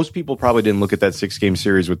people probably didn't look at that 6-game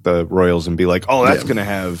series with the Royals and be like, "Oh, that's going to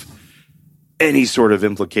have any sort of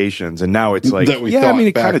implications." And now it's like, I mean,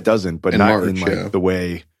 it kind of doesn't, but not in like the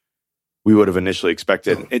way we would have initially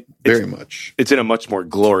expected. No, very much. It's in a much more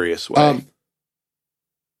glorious way.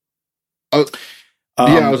 I was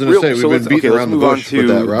going to say we've been beating around the bush with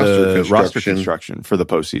that roster construction for the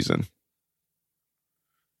postseason.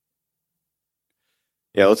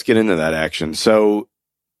 Yeah, let's get into that action. So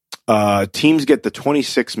teams get the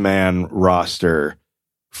 26-man roster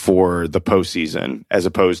for the postseason as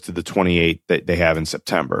opposed to the 28 that they have in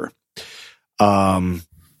September. I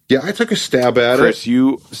took a stab at it. Chris,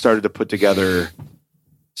 you started to put together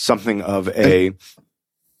something of a...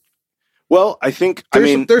 Well, I think...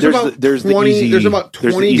 there's about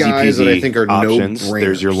 20 guys that I think are options. No-brainers.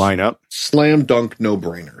 There's your lineup. Slam dunk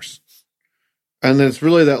no-brainers. And then it's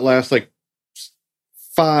really that last,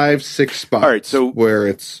 5-6 spots. All right, so where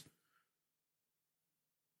it's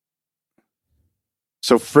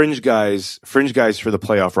fringe guys for the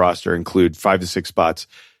playoff roster include 5 to 6 spots.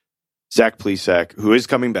 Zach Plesac, who is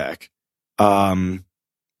coming back,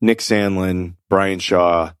 Nick Sandlin, Brian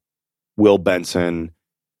Shaw, Will Benson,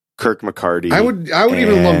 Kirk McCarty. I would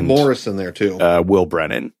even lump Morris in there too. Will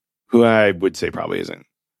Brennan, who I would say probably isn't.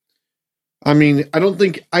 I mean, I don't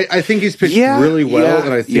think I think he's pitched really well,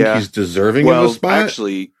 and I think he's deserving of a spot.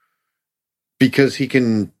 Actually, because he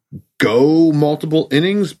can go multiple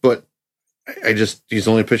innings, but he's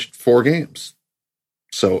only pitched 4 games.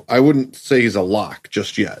 So I wouldn't say he's a lock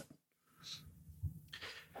just yet.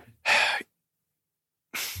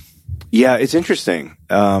 Yeah, it's interesting.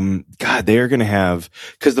 God, they are going to have,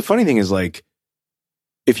 because the funny thing is, like,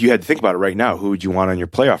 if you had to think about it right now, who would you want on your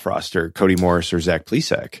playoff roster, Cody Morris or Zach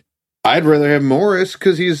Plesac? I'd rather have Morris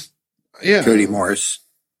because he's Cody Morris.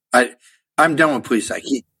 I'm done with Plesac.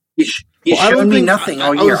 He's shown me nothing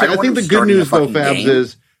all year. I think the good news though, Fabs,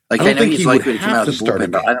 is like I know he's likely to come out of the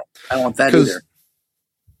bullpen, but I don't want that either.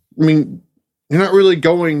 I mean, you're not really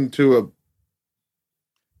going to a.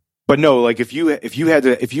 But no, like if you had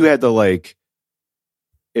to like,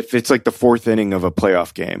 if it's like the 4th inning of a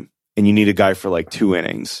playoff game and you need a guy for like 2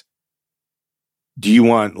 innings, do you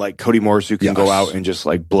want like Cody Morris who can go out and just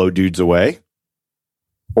like blow dudes away,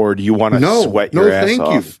 or do you want to sweat your ass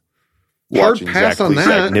off? Hard pass Zach on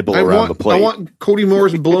that. Nibble around the plate. I want Cody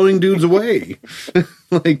Morris blowing dudes away.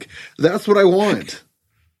 Like that's what I want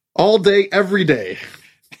all day, every day.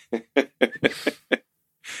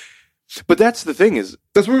 But that's the thing is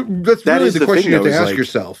that's really the question you have to ask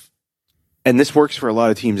yourself. And this works for a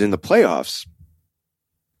lot of teams in the playoffs.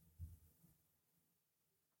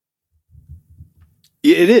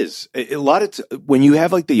 It is a lot of when you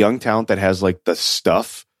have like the young talent that has like the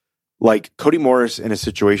stuff, like Cody Morris in a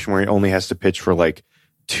situation where he only has to pitch for like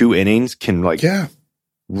 2 innings can like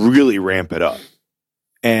really ramp it up.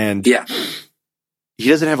 And he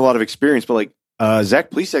doesn't have a lot of experience, but like Zach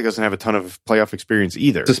Plesac doesn't have a ton of playoff experience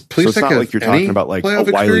either. Does Plesac so it's not like you're talking about like a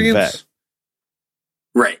wily vet.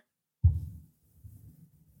 Right.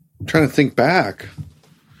 I'm trying to think back.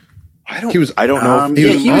 I don't know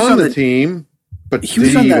if he was on the team, but he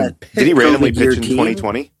was on that. Did he randomly pitch in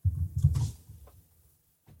 2020?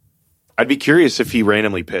 I'd be curious if he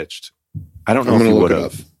randomly pitched. I don't know if he would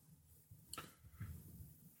have.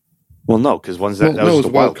 Well, no, because that was the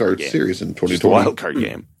wild card series in 2020. The wild card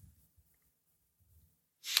game.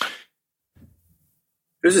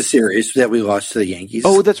 There's a series that we lost to the Yankees.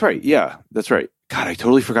 Oh, that's right. Yeah, that's right. God, I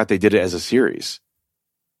totally forgot they did it as a series.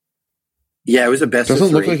 Yeah, it was a best of 3.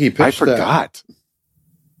 Doesn't look like he pitched. I forgot. That.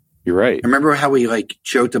 You're right. Remember how we like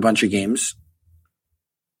choked a bunch of games?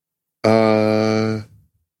 No,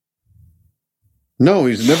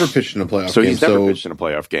 he's never pitched in a playoff game. So he's never pitched in a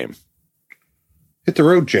playoff game. Hit the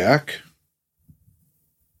road, Jack.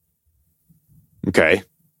 Okay.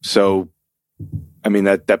 So, I mean,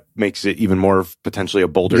 that makes it even more potentially a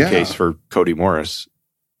bolder case for Cody Morris.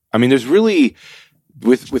 I mean, there's really,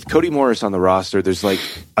 with Cody Morris on the roster, there's like,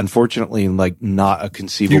 unfortunately, like not a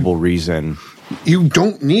conceivable reason. You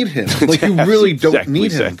don't need him. Like, you really don't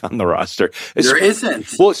need him on the roster. There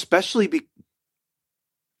isn't. Well, especially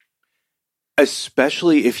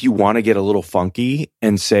if you want to get a little funky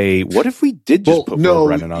and say, what if we did just put Will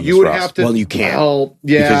Brennan on this roster? Have to, well, you can't. Well,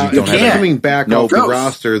 yeah, because you don't have coming back off the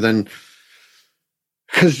roster, then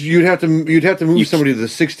because you'd have to move somebody to the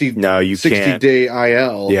 60 day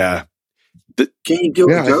IL. Yeah. Can you do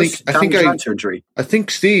it? I think surgery. I think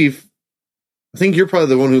Steve. I think you're probably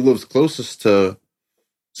the one who lives closest to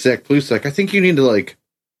Zach Plesac. I think you need to like,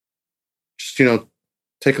 just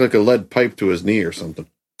take like a lead pipe to his knee or something.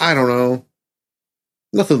 I don't know.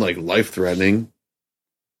 Nothing like life threatening.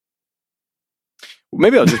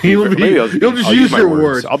 Maybe I'll just you'll just use your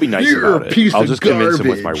words. I'll be nice about it. I'll just convince him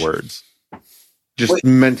with my words. Just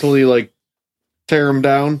mentally like tear him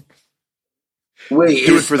down. Wait,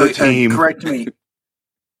 do it for the team. Correct me.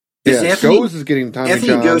 Goes is getting Tommy Anthony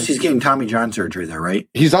John. Goes, he's getting Tommy John surgery though, right?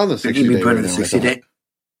 He's on the 60 day. He could be put on the 60 day.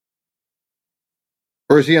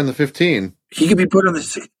 Or is he on the 15? He could be put on the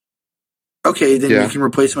 60. Okay, then you can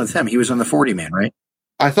replace him with him. He was on the 40 man, right?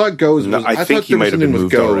 I thought Goes was. I think he might have been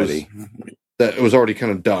moved already. That it was already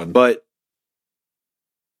kind of done. But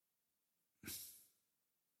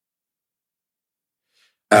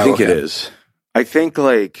I think it is. I think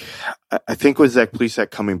with Zach Plesac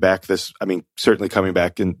coming back certainly coming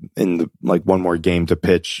back in the like one more game to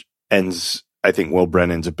pitch ends, I think, Will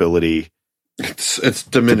Brennan's ability it's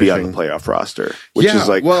diminishing to be on the playoff roster, which is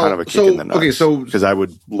like kind of a kick in the nuts. Okay, so because I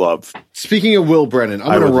would love. Speaking of Will Brennan,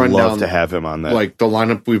 I'm going to run down to have him on that, like the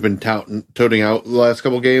lineup we've been toting out the last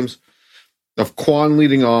couple games of Kwan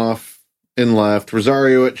leading off in left,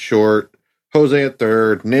 Rosario at short, Jose at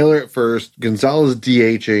third, Naylor at first, Gonzalez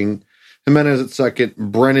DHing, Jimenez at second,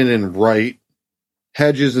 Brennan in right,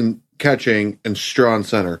 Hedges in catching, and Straw in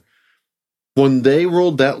center. When they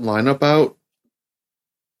rolled that lineup out,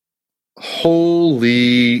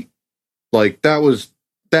 holy, like that was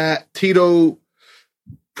that Tito,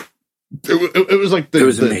 it was like it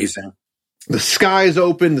was amazing. The skies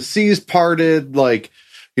open, the seas parted, like,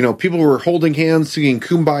 you know, people were holding hands, singing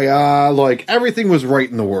Kumbaya, like everything was right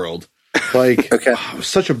in the world. Like, okay. It was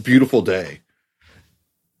such a beautiful day.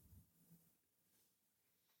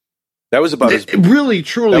 That was about it really,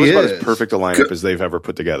 truly that was about as perfect a lineup as they've ever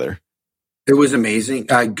put together. It was amazing.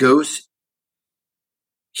 Ghost,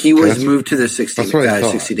 he was moved to the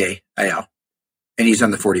 60-day IL, and he's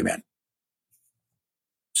on the 40-man.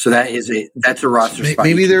 So that's a roster spot.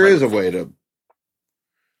 Maybe there is a way to.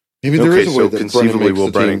 Maybe there is a way that conceivably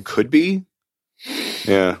Will Brennan could be.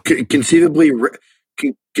 Yeah, conceivably,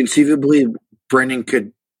 Brennan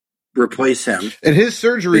could replace him. And his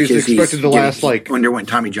surgery is expected to last underwent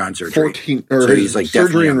Tommy John surgery. 14, or so he's like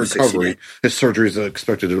surgery and recovery. His surgery is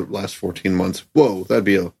expected to last 14 months. Whoa, that'd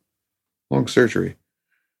be a long surgery.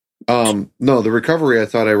 No, the recovery I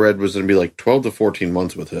thought I read was going to be like 12 to 14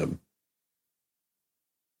 months with him.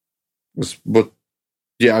 But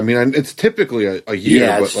yeah, I mean, it's typically a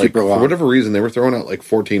year, but like for whatever reason, they were throwing out like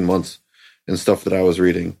 14 months and stuff that I was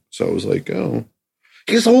reading. So I was like, oh,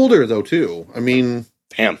 he's older though too. I mean,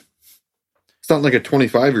 damn, it's not like a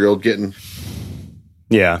 25-year-old getting.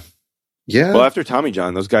 Yeah. Well, after Tommy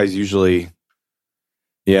John, those guys usually.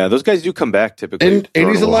 Yeah, those guys do come back typically, and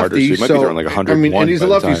he's a lefty, harder, so he might be throwing like 101. I mean, and he's a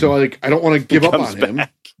lefty, so like I don't want to give up on him.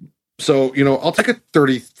 So you know, I'll take a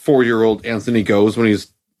 34-year-old Anthony Goes when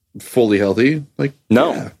he's fully healthy. Like,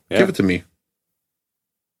 give it to me.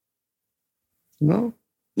 No.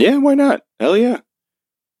 Yeah, why not? Hell yeah.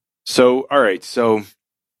 So all right, so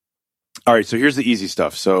here's the easy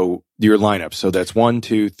stuff. So your lineup. So that's 1,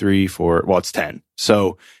 2, 3, 4. Well, it's 10.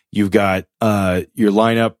 So you've got your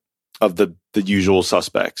lineup of the usual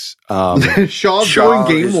suspects. Shaw's going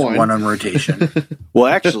game one. One on rotation. Well,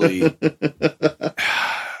 actually,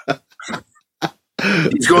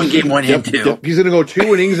 he's going game one and two. Yep. He's going to go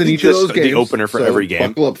 2 innings in each of those games. The opener for every game.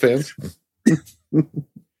 Buckle up, fans.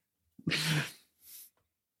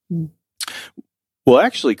 Well,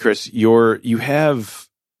 actually, Chris, you have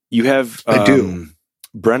I do.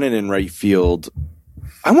 Brennan in right field.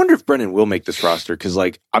 I wonder if Brennan will make this roster because,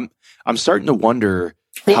 like, I'm starting to wonder.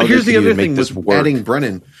 Well, here's the other thing with adding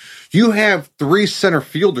Brennan. You have 3 center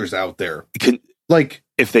fielders out there.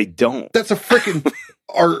 If they don't, that's a freaking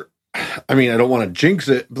art. I mean, I don't want to jinx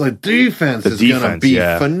it, but the defense is going to be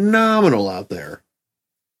phenomenal out there.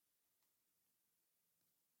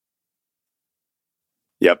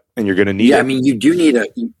 Yep, and you're going to need. Yeah, I mean, you do need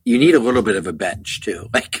a little bit of a bench too.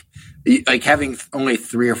 Like having only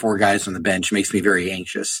 3 or 4 guys on the bench makes me very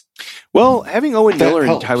anxious. Well, having Owen Miller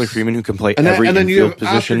and Tyler Freeman who can play every infield position, and then you have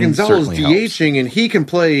Oscar Gonzalez DHing, and he can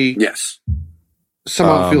play some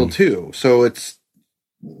outfield too. So it's.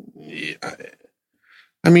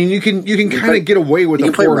 I mean, you can kind of get away with a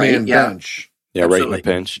 4-man bench. Yeah, absolutely. Right in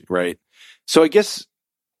the pinch, right. So I guess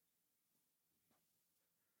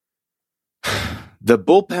the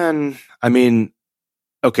bullpen. I mean,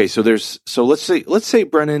 okay. So let's say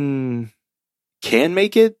Brennan can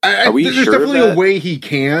make it. Are we there's sure definitely of that? A way he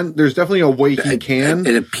can. There's definitely a way he can.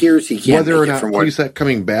 It appears he can. Whether or not Plesac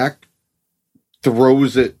coming back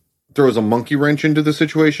throws a monkey wrench into the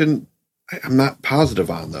situation, I'm not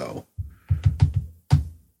positive on though.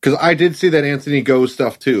 Because I did see that Anthony Go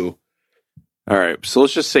stuff too. All right, so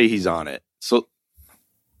let's just say he's on it. So,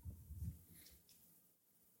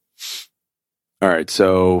 all right,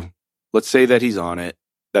 so let's say that he's on it.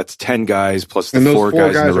 That's 10 guys plus the 4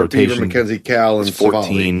 guys in the rotation. Beaver, Mackenzie, Cal, and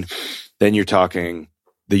 14. Then you're talking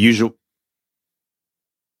the usual.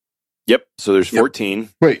 Yep. So there's 14.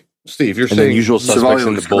 Wait, Steve, you're saying the usual suspects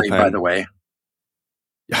in the bullpen. By the way,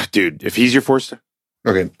 yeah, dude, if he's your 4-star.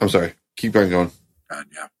 Okay, I'm sorry. Keep on going.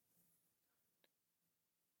 Yeah.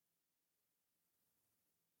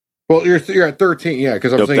 Well, you're at 13, yeah,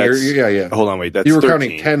 because I'm saying Hold on, wait. That's you were 13.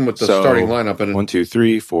 counting 10 with the starting lineup, and 1, 2,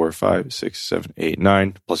 3, 4, 5, 6, 7, 8,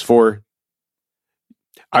 9 plus 4.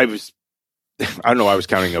 I don't know. I was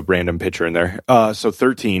counting a random pitcher in there. So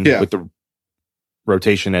 13 with the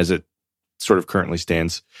rotation as it sort of currently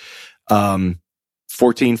stands. 14,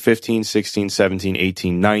 15, 16, 17,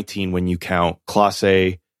 18, 19 when you count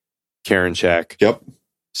Clase, Karinchak,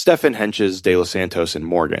 Stefan Henches, De Los Santos, and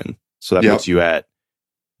Morgan. So that puts you at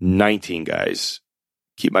 19 guys.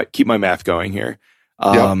 Keep my math going here.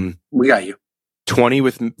 We got you. 20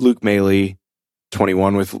 with Luke Maile,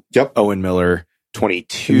 21 with Owen Miller,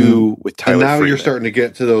 22 with Tyler And now Freeman. you're starting to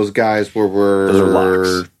get to those guys where those are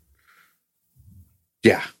locks.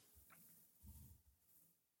 Yeah.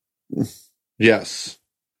 Yes.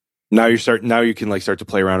 Now you can start to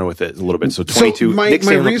play around with it a little bit. So 22. So my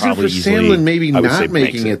reason for Sandlin maybe not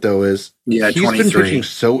making it though is he's 23. Been pitching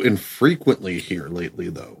so infrequently here lately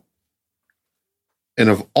though. And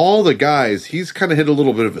of all the guys, he's kind of hit a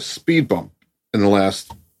little bit of a speed bump in the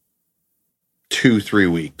last 2-3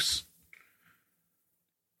 weeks.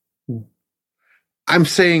 I'm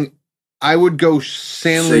saying I would go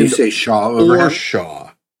Sandlin so you say Shaw over or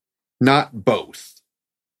Shaw, not both.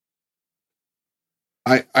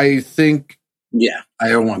 I think... Yeah, I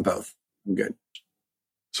don't want both. I'm good.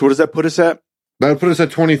 So what does that put us at? That would put us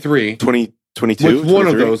at 23. 22? With one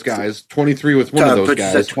 23? Of those guys. 23 with one of those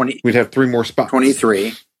guys. 20, we'd have 3 more spots.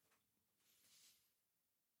 23.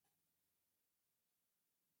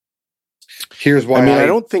 Here's why I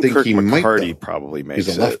don't think Kirk McCarty probably makes it.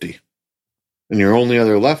 He's a lefty. And your only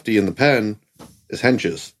other lefty in the pen is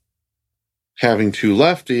Hentges. Having 2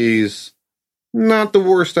 lefties, not the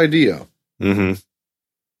worst idea. Mm-hmm.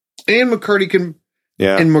 And McCarty can...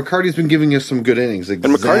 Yeah. And McCarty's been giving us some good innings.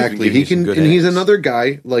 Exactly. He can, and he's another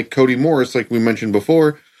guy like Cody Morris, like we mentioned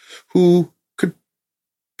before, who could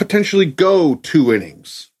potentially go 2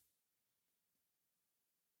 innings.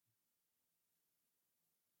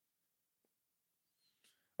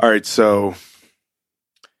 All right, so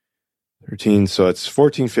 13, so it's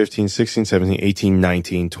 14, 15, 16, 17, 18,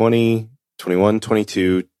 19, 20, 21,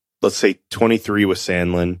 22. Let's say 23 with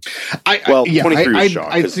Sandlin. 23 with Shaw.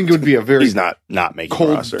 I think it would be a very he's not making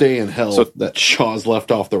cold the roster. Day in hell that Shaw's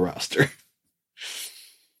left off the roster.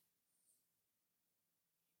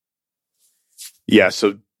 Yeah,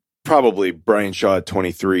 so probably Brian Shaw at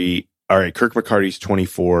 23. All right, Kirk McCarty's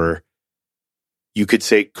 24. You could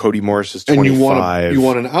say Cody Morris is 25. And you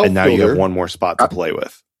want an outfielder. And now you have one more spot to play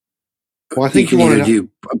with. Well, I think you want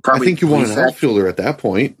an outfielder at that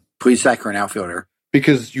point. Plesac or an outfielder.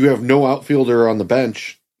 Because you have no outfielder on the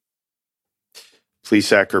bench.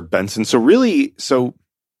 Plesac or Benson. So really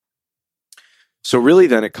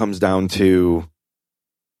then it comes down to,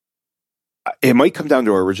 it might come down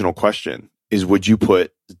to our original question is, would you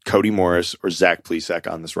put Cody Morris or Zach Plesac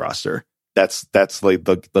on this roster? That's like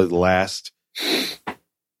the last.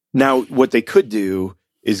 Now, what they could do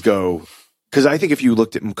is go, because I think if you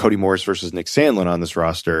looked at Cody Morris versus Nick Sandlin on this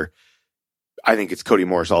roster, I think it's Cody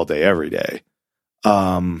Morris all day, every day.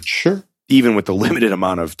 Sure. Even with the limited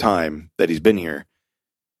amount of time that he's been here.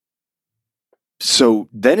 So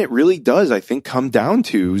then it really does, I think, come down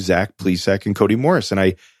to Zach Plesac and Cody Morris. And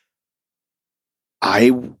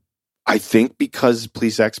I think because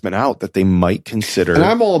Plesac's been out that they might consider. And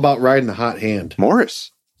I'm all about riding the hot hand.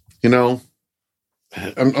 Morris. You know,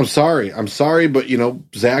 I'm sorry. But,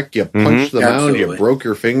 Zach, you punched the mound, you broke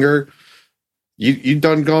your finger. You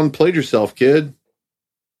done gone played yourself, kid.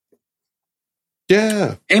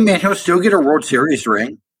 Yeah. Hey, man, he'll still get a World Series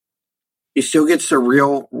ring. He still gets the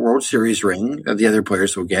real World Series ring that the other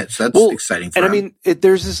players will get. So that's exciting for him. And I mean,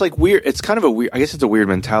 there's this like weird, it's kind of a weird, I guess it's a weird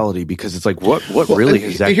mentality because it's like, what really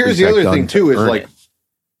has Zach Here's the other thing, too, is like,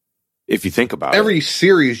 if you think about every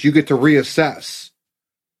series, you get to reassess.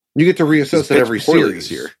 You get to reassess at every series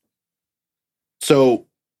here. So,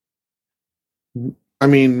 I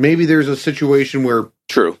mean, maybe there's a situation where.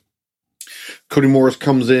 True. Cody Morris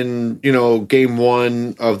comes in, game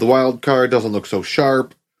 1 of the wild card, doesn't look so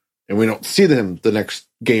sharp, and we don't see him the next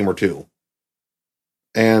game or 2.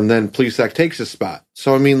 And then Plesac takes his spot.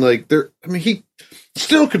 So, I mean, he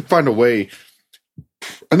still could find a way.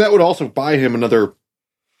 And that would also buy him another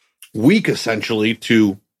week, essentially,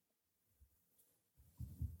 to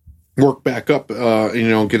work back up,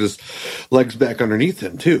 get his legs back underneath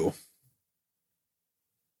him, too.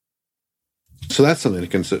 So that's something to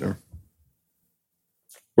consider.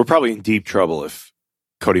 We're probably in deep trouble if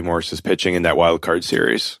Cody Morris is pitching in that wild card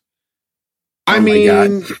series. I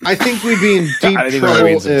think we'd be in deep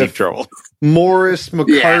trouble. Morris,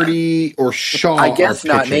 McCarty, or Shaw. I guess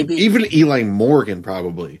not. Maybe even Eli Morgan,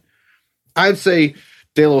 probably. I'd say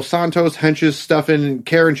De Los Santos, Hentges, Stuffin,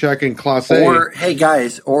 Karinchak, and Clase. Or hey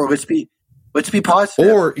guys, or let's be positive.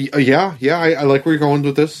 Or I like where you're going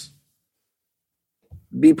with this.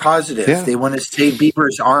 Be positive. Yeah. They want to save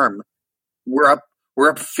Bieber's arm. We're up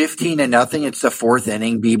 15-0. It's the 4th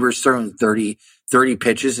inning. Bieber's throwing 30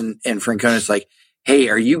 pitches, and Francona's like, "Hey,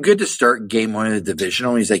 are you good to start game 1 of the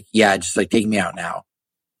divisional?" And he's like, "Yeah, just like take me out now."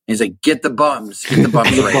 And he's like, "Get the bums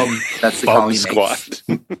right." That's the call he makes.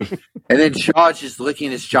 And then Shaw's just looking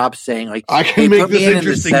at his job, saying, "Like, I can make this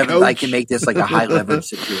interesting. In the 7th, I can make this like a high leverage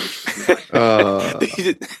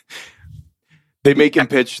situation." They make him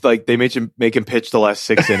pitch make him pitch the last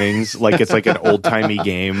 6 innings like it's like an old timey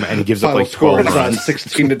game, and he gives up like 12 runs,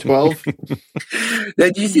 16-12.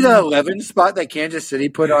 Did you see the 11 spot that Kansas City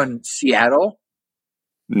put on Seattle?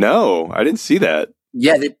 No, I didn't see that.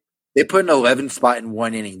 Yeah, they put an 11 spot in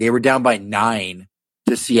one inning. They were down by 9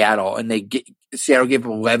 to Seattle, and Seattle gave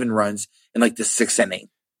them 11 runs in like the 6th inning.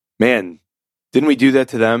 Man, didn't we do that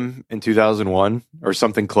to them in 2001 or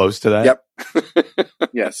something close to that? Yep.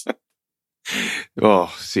 Yes.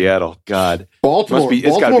 Oh, Seattle, God. Baltimore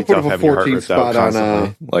it's gotta be put tough up a having your heart 14 ripped out spot on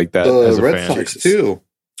constantly like that the as a Red fan. Sox too.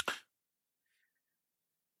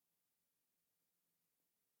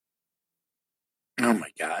 Oh my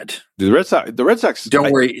God! The Red Sox.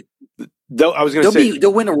 Don't worry. I was going to say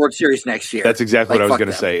they'll win a World Series next year. That's exactly what I was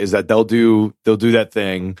going to say. Is that they'll do that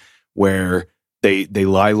thing where they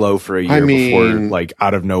lie low for a year before, like,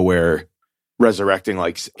 out of nowhere, resurrecting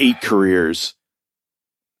like 8 careers.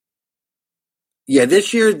 Yeah,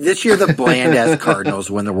 this year the bland ass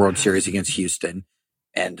Cardinals win the World Series against Houston,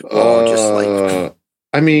 and we'll just like.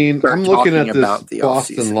 I'm looking at this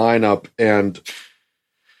Boston lineup, and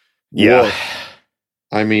yeah,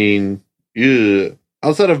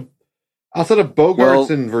 outside of Bogarts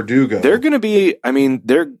and Verdugo, they're going to be.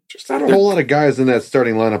 They're just not a whole lot of guys in that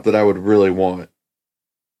starting lineup that I would really want.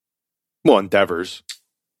 Well, Endeavors.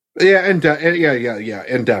 Yeah,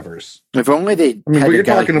 Endeavors. If only they. You're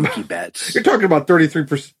talking about Mookie Betts. You're talking about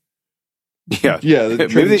 33%. Yeah.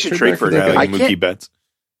 Maybe they should trade for a guy like Mookie Betts.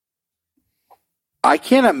 I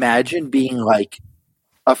can't imagine being like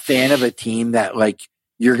a fan of a team that like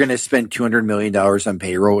you're going to spend $200 million on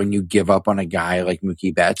payroll and you give up on a guy like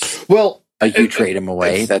Mookie Betts. Well, like you trade him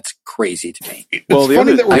away. That's crazy to me. It's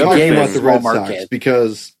funny that we're talking about the Red Sox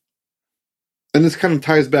because, and this kind of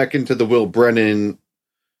ties back into the Will Brennan,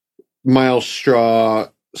 Miles Straw,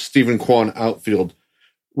 Stephen Kwan outfield.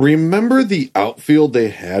 Remember the outfield they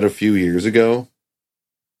had a few years ago?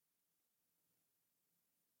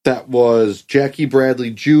 That was Jackie Bradley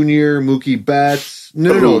Jr., Mookie Betts.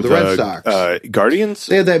 No, the Red Sox. Guardians?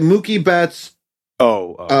 They had that Mookie Betts.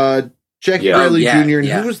 Jackie Bradley Jr., and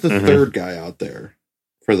who was the third guy out there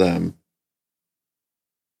for them?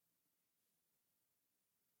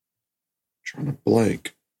 Trying to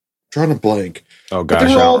blank. Oh, gosh, but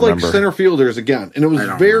they were all like center fielders again. And it was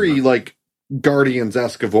very like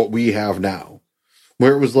Guardians-esque of what we have now.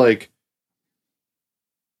 Where it was like,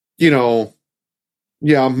 Mookie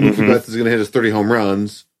Betts is going to hit his 30 home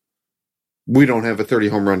runs. We don't have a 30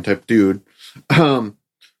 home run type dude.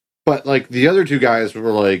 But like the other two guys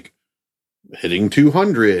were like hitting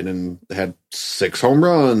 200 and had 6 home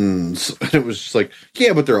runs. And it was just like,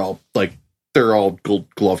 yeah, but they're all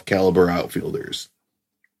Gold Glove caliber outfielders.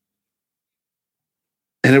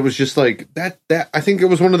 And it was just like that I think it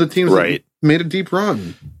was one of the teams that made a deep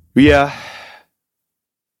run. Yeah.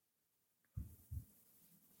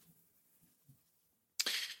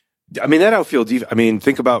 That outfield,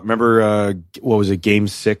 think about, remember, what was it, Game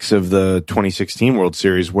 6 of the 2016 World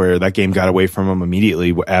Series, where that game got away from them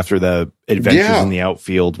immediately after the adventures in the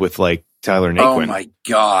outfield with, like, Tyler Naquin. Oh, my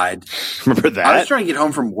God. Remember that? I was trying to get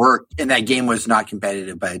home from work, and that game was not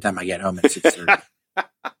competitive by the time I get home at 6:30.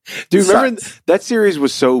 Dude, remember that series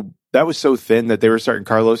was so thin that they were starting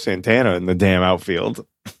Carlos Santana in the damn outfield.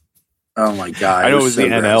 Oh my God. I know it was the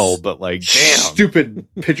NL, but like, damn. Stupid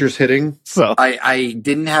pitchers hitting. So I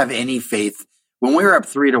didn't have any faith. When we were up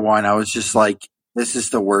 3-1, I was just like, this is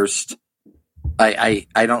the worst. I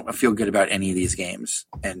don't feel good about any of these games.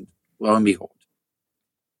 And lo and behold.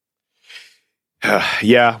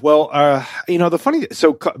 Yeah. Well, I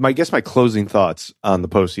guess my closing thoughts on the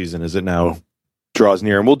postseason as it now draws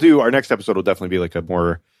near, and our next episode will definitely be like a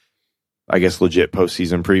more, I guess, legit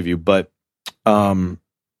postseason preview, but, and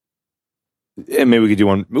maybe we could do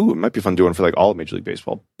one. Ooh, it might be fun to do one for like all of Major League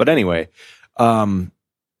Baseball. But anyway,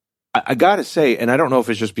 I gotta say, and I don't know if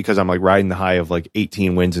it's just because I'm like riding the high of like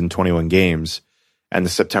 18 wins in 21 games and the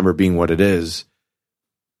September being what it is,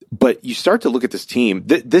 but you start to look at this team.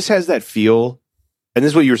 This has that feel, and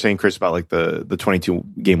this is what you were saying, Chris, about like the 22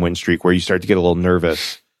 game win streak, where you start to get a little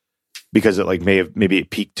nervous because it like maybe it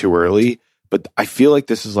peaked too early. But I feel like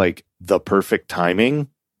this is like the perfect timing,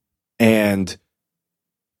 and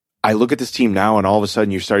I look at this team now, and all of a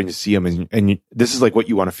sudden you're starting to see them, and this is like what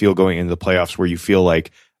you want to feel going into the playoffs, where you feel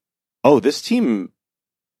like, oh, this team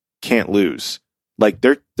can't lose. Like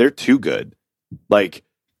they're too good. Like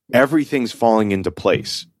everything's falling into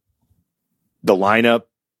place. The lineup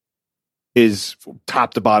is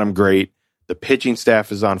top to bottom great. The pitching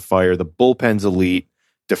staff is on fire. The bullpen's elite.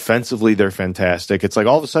 Defensively, they're fantastic. It's like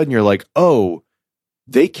all of a sudden you're like, oh,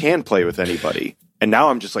 they can play with anybody. And now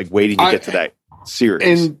I'm just like waiting to get to that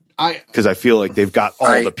series. And because I feel like they've got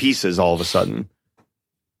all the pieces all of a sudden.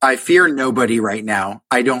 I fear nobody right now.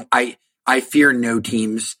 I fear no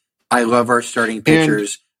teams. I love our starting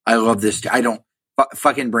pitchers. I love this.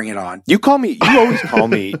 fucking bring it on. You always call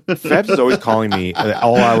me. Fabs is always calling me at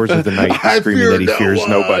all hours of the night, screaming that he fears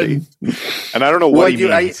nobody. And I don't know what he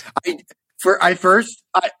means. I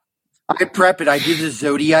prep it. I do the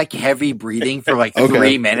Zodiac heavy breathing for like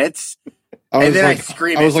 3 minutes. And then I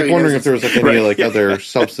scream. I was like wondering if there was like any like other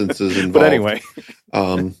substances involved. But anyway.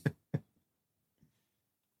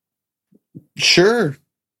 Sure.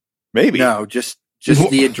 Maybe. No, just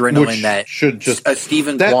the adrenaline that should just a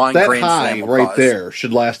Stephen Kwan that Grand high Slam right there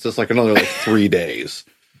should last us like another like 3 days.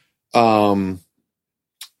 Steven,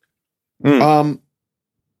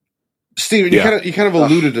 you kind of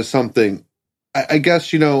alluded to something. I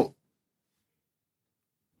guess,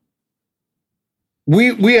 we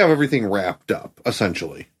have everything wrapped up,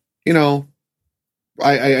 essentially. I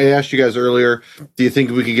asked you guys earlier, do you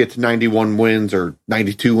think we could get to 91 wins or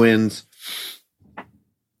 92 wins?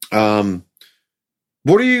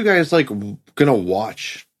 What are you guys like gonna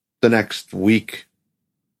watch the next week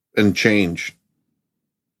and change?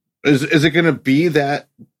 Is it gonna be that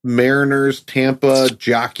Mariners Tampa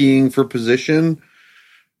jockeying for position?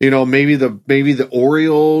 Maybe the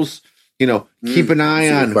Orioles. Keep an eye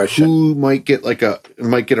on who might get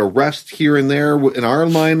a rest here and there in our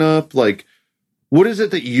lineup. Like, what is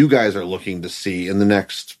it that you guys are looking to see in the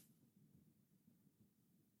next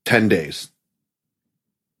 10 days?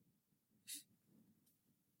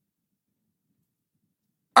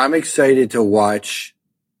 I'm excited to watch.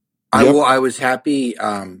 Yep. I was happy.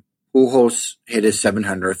 Pujols hit his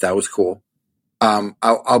 700th. That was cool.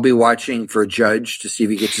 I'll be watching for Judge to see if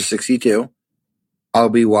he gets to 62. I'll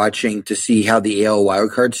be watching to see how the AL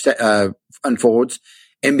wildcard unfolds.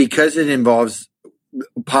 And because it involves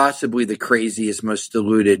possibly the craziest, most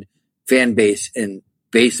diluted fan base in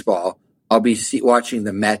baseball, I'll be watching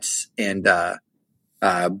the Mets and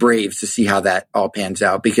Braves to see how that all pans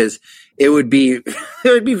out, because it would be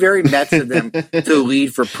very Mets of them to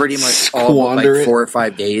lead for pretty much all like 4 or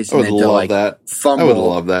 5 days and then to like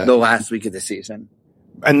fumble the last week of the season.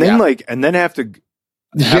 And then have to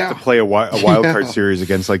play a wild card series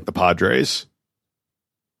against like the Padres.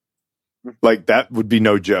 Like, that would be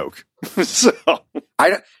no joke. So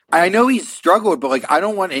I know he's struggled, but like, I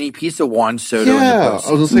don't want any piece of Juan Soto in the post.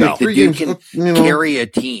 I was gonna say, the dude can carry a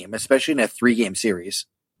team, especially in a 3-game series.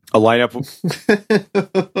 A lineup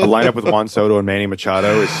with Juan Soto and Manny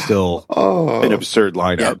Machado is still an absurd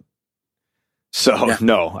lineup. Yeah. So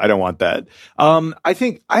no, I don't want that. I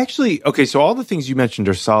think so all the things you mentioned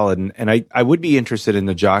are solid, and I would be interested in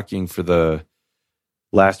the jockeying for the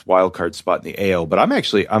last wild card spot in the AL, but I'm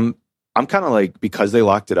kind of like, because they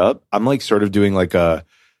locked it up, I'm like sort of doing like a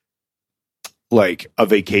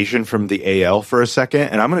vacation from the AL for a second,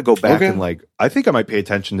 and I'm going to go back and like, I think I might pay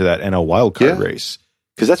attention to that NL wild card race,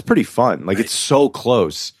 because that's pretty fun. Like, it's so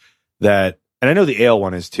close that, and I know the AL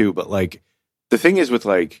one is too, but like, the thing is with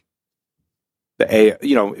like the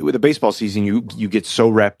with the baseball season, you get so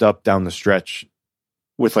wrapped up down the stretch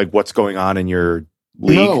with like what's going on in your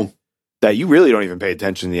league that you really don't even pay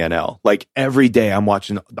attention to the NL. Like, every day I'm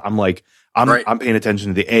watching, I'm paying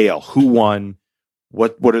attention to the AL. Who won?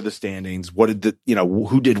 What are the standings? What did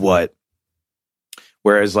who did what?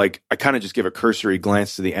 Whereas like, I kind of just give a cursory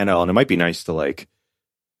glance to the NL, and it might be nice to like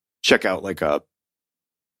check out like a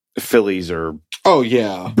Phillies or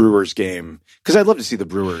Brewers game, because I'd love to see the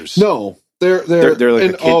Brewers. No, they're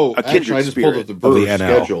like a kindred spirit of the NL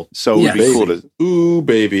schedule. So it would be cool to. Ooh,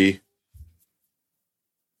 baby.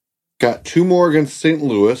 Got 2 more against St.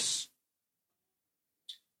 Louis.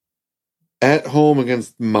 At home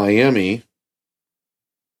against Miami.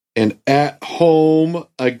 And at home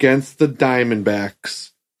against the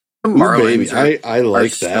Diamondbacks. The Marlins I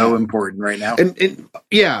like that. So important right now. And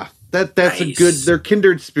that's nice. A good. They're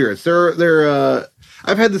kindred spirits. They're.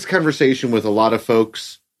 I've had this conversation with a lot of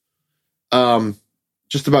folks.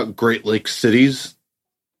 Just about Great Lakes cities.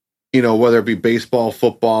 Whether it be baseball,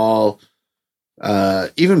 football.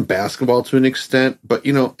 Even basketball to an extent, but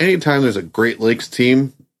anytime there's a Great Lakes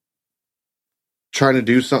team trying to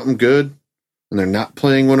do something good and they're not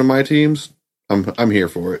playing one of my teams, I'm here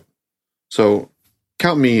for it. So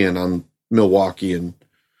count me in on Milwaukee and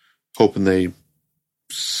hoping they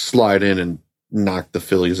slide in and knock the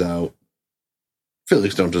Phillies out.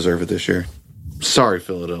 Phillies don't deserve it this year. Sorry,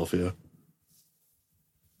 Philadelphia.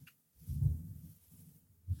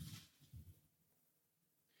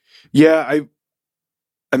 Yeah,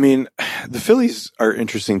 I mean, the Phillies are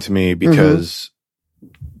interesting to me because,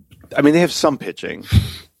 they have some pitching,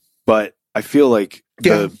 but I feel like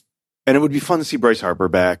and it would be fun to see Bryce Harper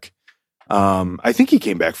back. I think he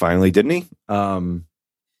came back finally, didn't he? I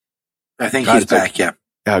think he's back, yeah.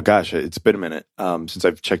 Oh gosh, it's been a minute since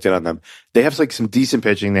I've checked in on them. They have like some decent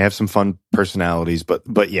pitching. They have some fun personalities,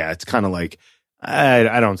 but yeah, it's kind of like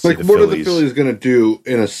I don't see like the what Phillies are the Phillies going to do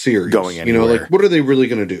in a series going anywhere. Like what are they really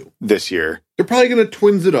going to do this year? They're probably going to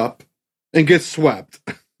Twins it up and get swept.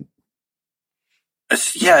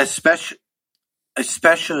 Yeah, especially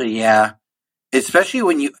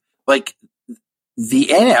when you like the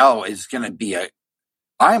NL is going to be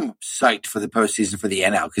I'm psyched for the postseason for the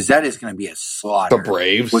NL because that is going to be a slaughter. The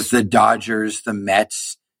Braves with the Dodgers, the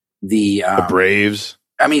Mets, the Braves.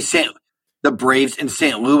 I mean, the Braves and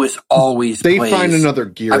St. Louis always they find another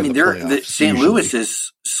gear. I mean, St. Louis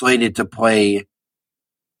is slated to play.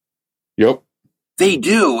 Yep, they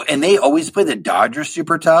do, and they always play the Dodgers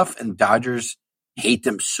super tough, and Dodgers hate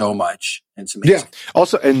them so much. It's amazing. Yeah.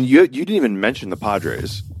 Also, and you didn't even mention the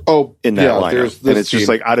Padres. Oh, in that lineup, and it's just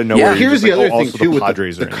like out of nowhere. Yeah, here's the other thing too with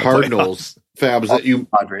Padres the Cardinals, Fabs, that you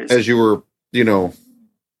as you were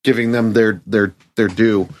giving them their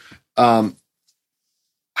due.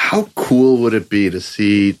 How cool would it be to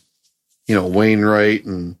see, Wainwright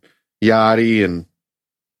and Yachty and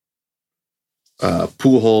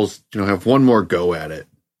Pujols, have one more go at it?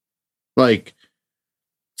 Like,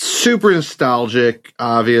 super nostalgic,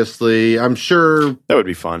 obviously. I'm sure that would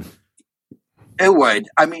be fun. It would.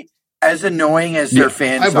 I mean, as annoying as their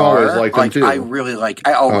fans I've are, always liked them too. I really like.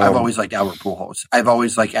 I've always liked Albert Pujols. I've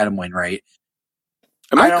always liked Adam Wainwright.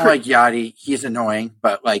 I don't like Yachty. He's annoying,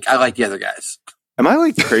 but I like the other guys. Am I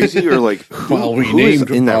like crazy or like? Well, we who named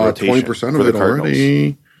in that rotation 20% of it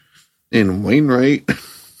already in Wainwright.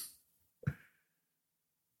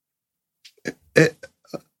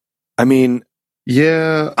 I mean,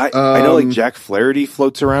 yeah, I know like Jack Flaherty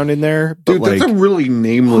floats around in there, but dude, that's a really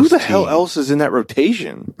nameless. Who the team. hell else is in that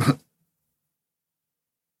rotation?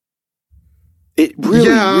 It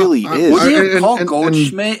really is. Was it Paul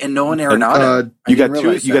Goldschmidt and Nolan Arenado? You got the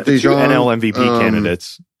two NL MVP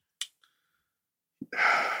candidates.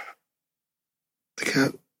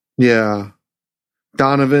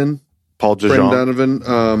 Donovan, Paul DeJong.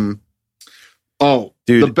 Donovan.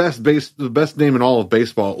 Dude, the best name in all of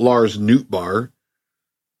baseball, Lars Nootbaar.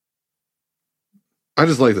 I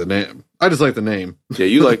just like the name. Yeah,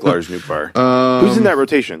 you like Lars Nootbaar. Who's in that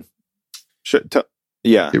rotation?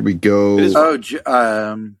 Yeah, here we go.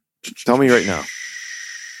 Tell me right now.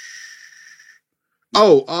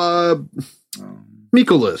 Miles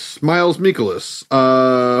Mikolas,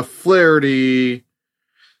 Flaherty.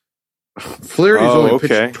 Flaherty's only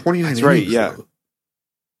pitched 29 innings. That's right, yeah.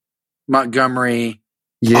 Montgomery.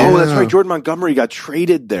 Yeah. Oh, that's right. Jordan Montgomery got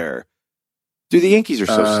traded there. Dude, the Yankees are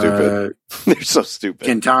so stupid. They're so stupid.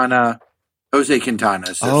 Jose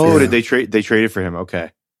Quintana. Did they trade? They traded for him.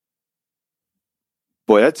 Okay.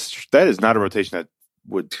 That is not a rotation that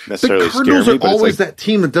would necessarily scare me. The Cardinals are always that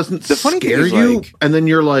team that doesn't scare you, and then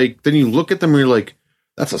you're like, then you look at them and you're like,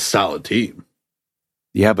 that's a solid team.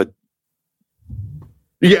 Yeah, but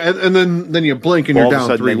and then you blink and you're down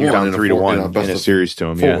 3-1 in a series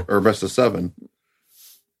to them, or best of 7.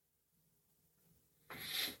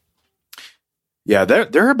 Yeah,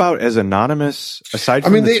 they're about as anonymous. Aside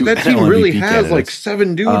from that team really has like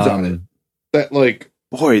 7 dudes on it that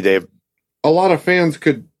they have a lot of fans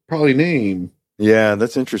could probably name. Yeah,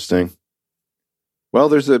 that's interesting.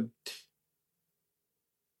 Well,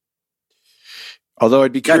 although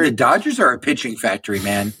I'd be curious. The Dodgers are a pitching factory,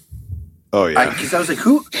 man. Oh yeah, because I was like,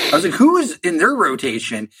 who is in their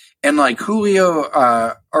rotation? And like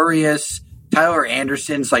Julio Urias, Tyler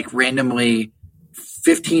Anderson's like randomly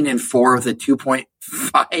 15-4 with a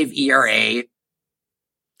 2.5 ERA.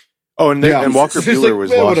 Oh, and Walker Buehler was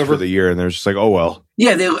lost for the year, and they're just like, oh well.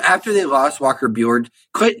 Yeah, after they lost Walker Buehler,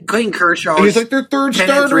 Clayton Kershaw. He's like their third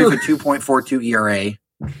starter with a 2.42 ERA.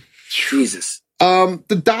 Jesus.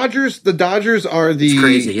 The Dodgers are it's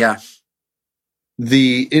crazy. Yeah.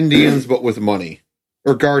 The Indians, but with money,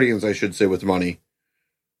 or Guardians, I should say, with money.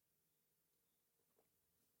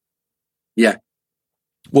 Yeah.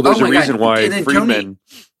 Well, there's a reason why Friedman.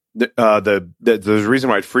 There's a reason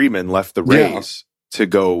why Friedman left the Rays to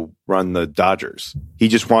go run the Dodgers. He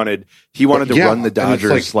wanted to run the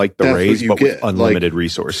Dodgers like the Rays, but with unlimited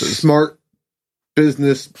resources. Smart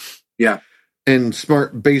business, yeah, and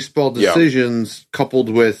smart baseball decisions coupled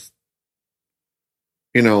with,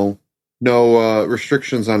 no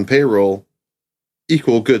restrictions on payroll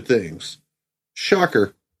equal good things.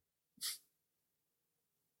 Shocker.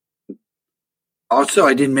 Also,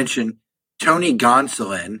 I didn't mention Tony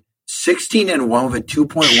Gonsolin, 16-1 with a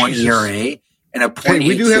 2.1 ERA and a 0.86. Hey,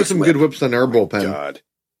 we do have some good whips on our bullpen. God.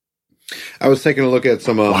 I was taking a look at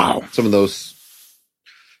some of those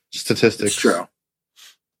statistics. It's true.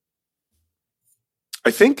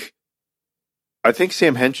 I think I think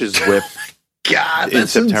Sam Hench's whip God, in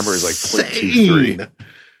September is like insane. 0.23.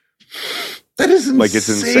 That is insane. Like, it's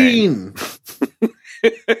insane.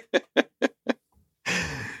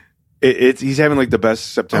 He's having like the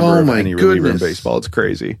best September of any reliever in baseball. It's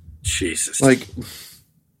crazy. Jesus. Like,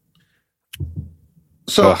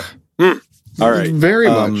 so, all right, very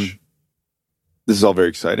much. This is all very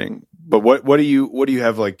exciting. But what do you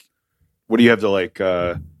have like? What do you have to like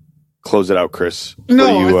close it out, Chris?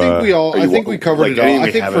 No, I think we covered it all.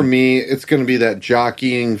 I think for me, it's going to be that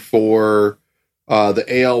jockeying for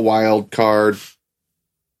the AL wild card.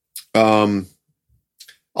 I'll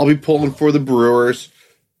be pulling for the Brewers.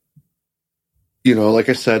 You know, like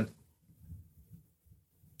I said,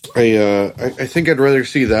 I think I'd rather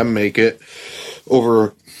see them make it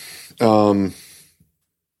over, over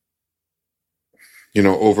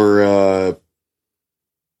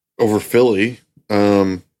Philly.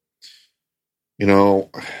 That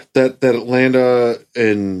Atlanta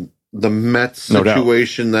and the Mets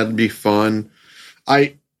situation, that'd be fun.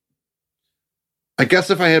 I guess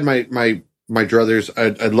if I had my druthers,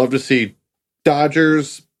 I'd love to see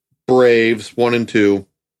Dodgers, Braves 1 and 2.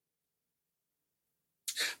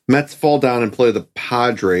 Mets fall down and play the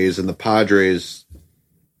Padres, and the Padres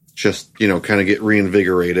just, kind of get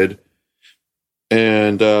reinvigorated.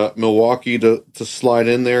 And Milwaukee to slide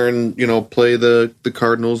in there and, play the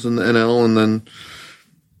Cardinals in the NL. And then,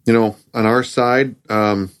 on our side,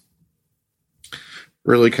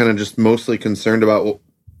 really kind of just mostly concerned about,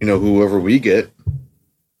 whoever we get.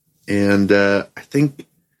 And I think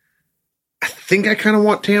I kind of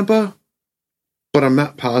want Tampa, but I'm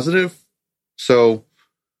not positive. So,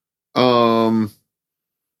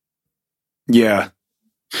 yeah,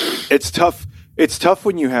 it's tough. It's tough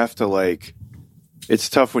when you have to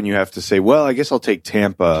say, well, I guess I'll take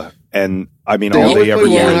Tampa. And I mean, all they ever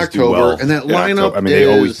do is do well. And that lineup, they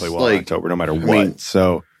always play well in October, no matter what.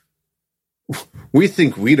 So we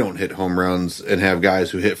think we don't hit home runs and have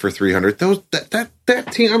guys who hit for 300. That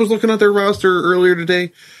team, I was looking at their roster earlier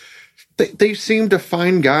today. They seem to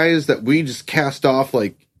find guys that we just cast off,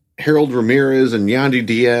 like Harold Ramirez and Yandy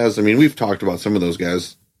Diaz. I mean, we've talked about some of those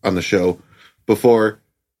guys on the show before.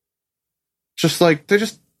 Just like they're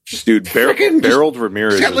just dude, Harold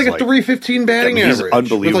Ramirez got like a 315 batting average. He's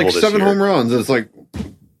unbelievable. With like 7 home runs. And it's like,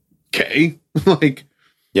 okay,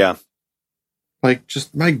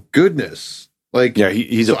 just my goodness. Like, yeah,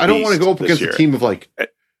 he's. So I don't want to go up against a team of like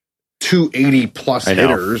 280 plus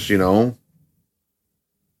hitters.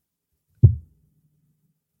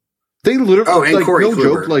 They literally, and Corey Kluber,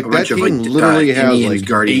 joke, like that team literally has Indians, like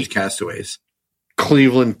Guardians, Castaways,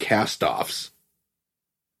 Cleveland castoffs.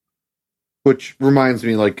 Which reminds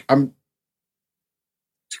me, like it's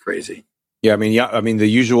crazy. Yeah, I mean the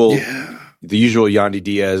usual Yandy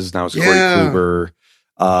Diaz. Now it's Corey Kluber.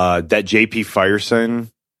 That JP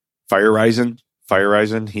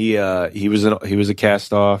Feyereisen. He was a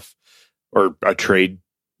cast off or a trade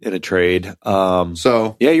in a trade.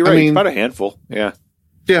 So yeah, you're right. It's about a handful. Yeah.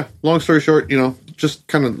 Yeah. Long story short, just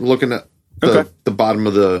kind of looking at the bottom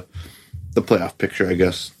of the playoff picture, I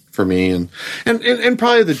guess. For me and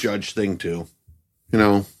probably the Judge thing too,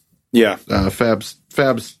 Yeah, Fab's.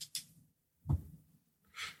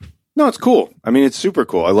 No, it's cool. I mean, it's super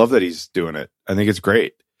cool. I love that he's doing it. I think it's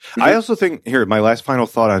great. Mm-hmm. I also think my last final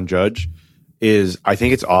thought on Judge is I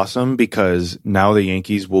think it's awesome because now the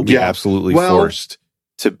Yankees will be absolutely forced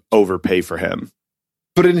to overpay for him.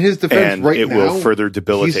 But in his defense, and it will further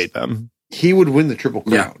debilitate them. He would win the Triple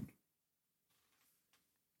Crown. Yeah.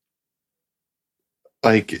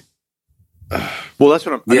 Like, well, that's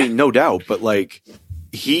what I mean, no doubt. But like,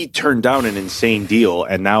 he turned down an insane deal,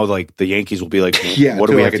 and now like the Yankees will be like, what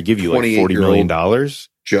do we have to give you? Like $40 million,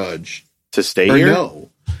 Judge, to stay here? No,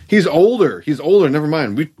 he's older. Never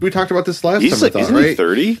mind. We talked about this last time. Like, isn't he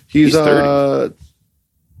 30? He's 30.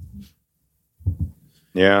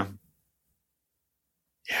 Yeah.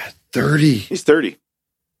 Yeah, 30. He's 30.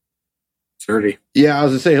 30. Yeah, I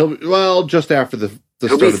was gonna say he'll be, just after the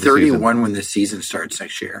he'll be 31 when the season starts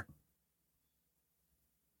next year.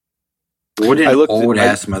 What an old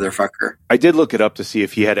ass motherfucker! I did look it up to see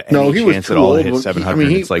if he had any chance at all to hit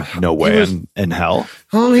 700. It's like no way in hell.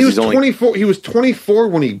 Oh, he was 24. He was 24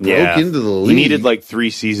 when he broke into the league. He needed like 3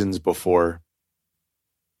 seasons before.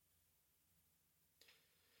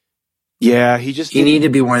 Yeah, he needed to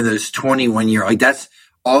be one of those 21-year. Like that's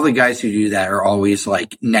all the guys who do that are always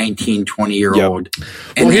like 19, 20-year-old. Yep.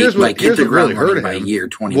 And here's hit the ground running by year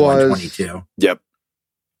 21, 22. Yep.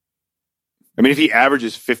 I mean, if he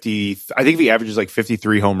averages 50, I think if he averages like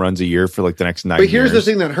 53 home runs a year for like the next 9 years. But here's the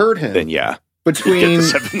thing that hurt him. Then yeah. Between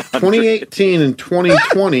 2018 and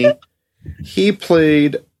 2020, he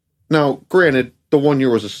played Now, granted, the 1 year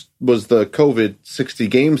was the COVID 60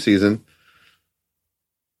 game season,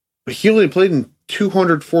 but he only played in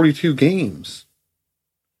 242 games.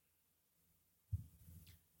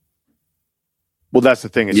 Well, that's the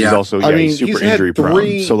thing. Is he's also he's super injury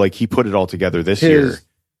prone. So like he put it all together this year.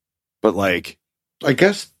 But like, I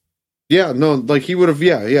guess, like he would have,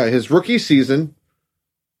 his rookie season.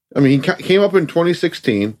 I mean, he came up in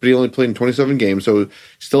 2016, but he only played in 27 games, so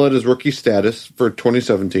still had his rookie status for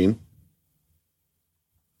 2017.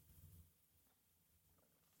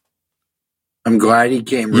 I'm glad he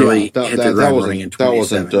came hit the ground running in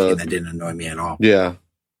 2017. That didn't annoy me at all. Yeah.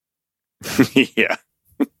 Yeah.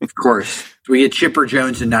 Of course. We get Chipper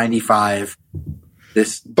Jones in 95.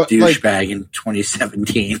 This douchebag in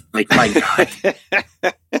 2017. Like, my God.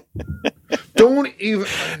 Don't even.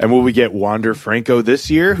 And will we get Wander Franco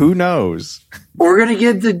this year? Who knows? We're going to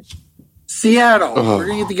get the Seattle. We're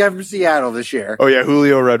going to get the guy from Seattle this year. Oh, yeah.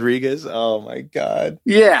 Julio Rodriguez. Oh, my God.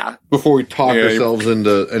 Yeah. Before we talk ourselves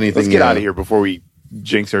into anything. Let's get out of here before we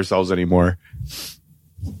jinx ourselves anymore.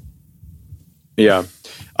 Yeah.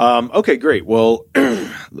 Okay, great. Well,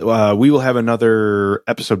 we will have another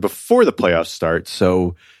episode before the playoffs start,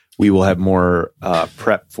 so we will have more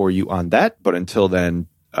prep for you on that. But until then,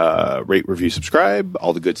 rate, review, subscribe,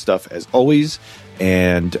 all the good stuff as always.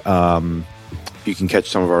 And you can catch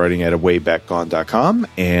some of our writing at awaybackgone.com,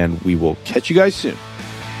 and we will catch you guys soon.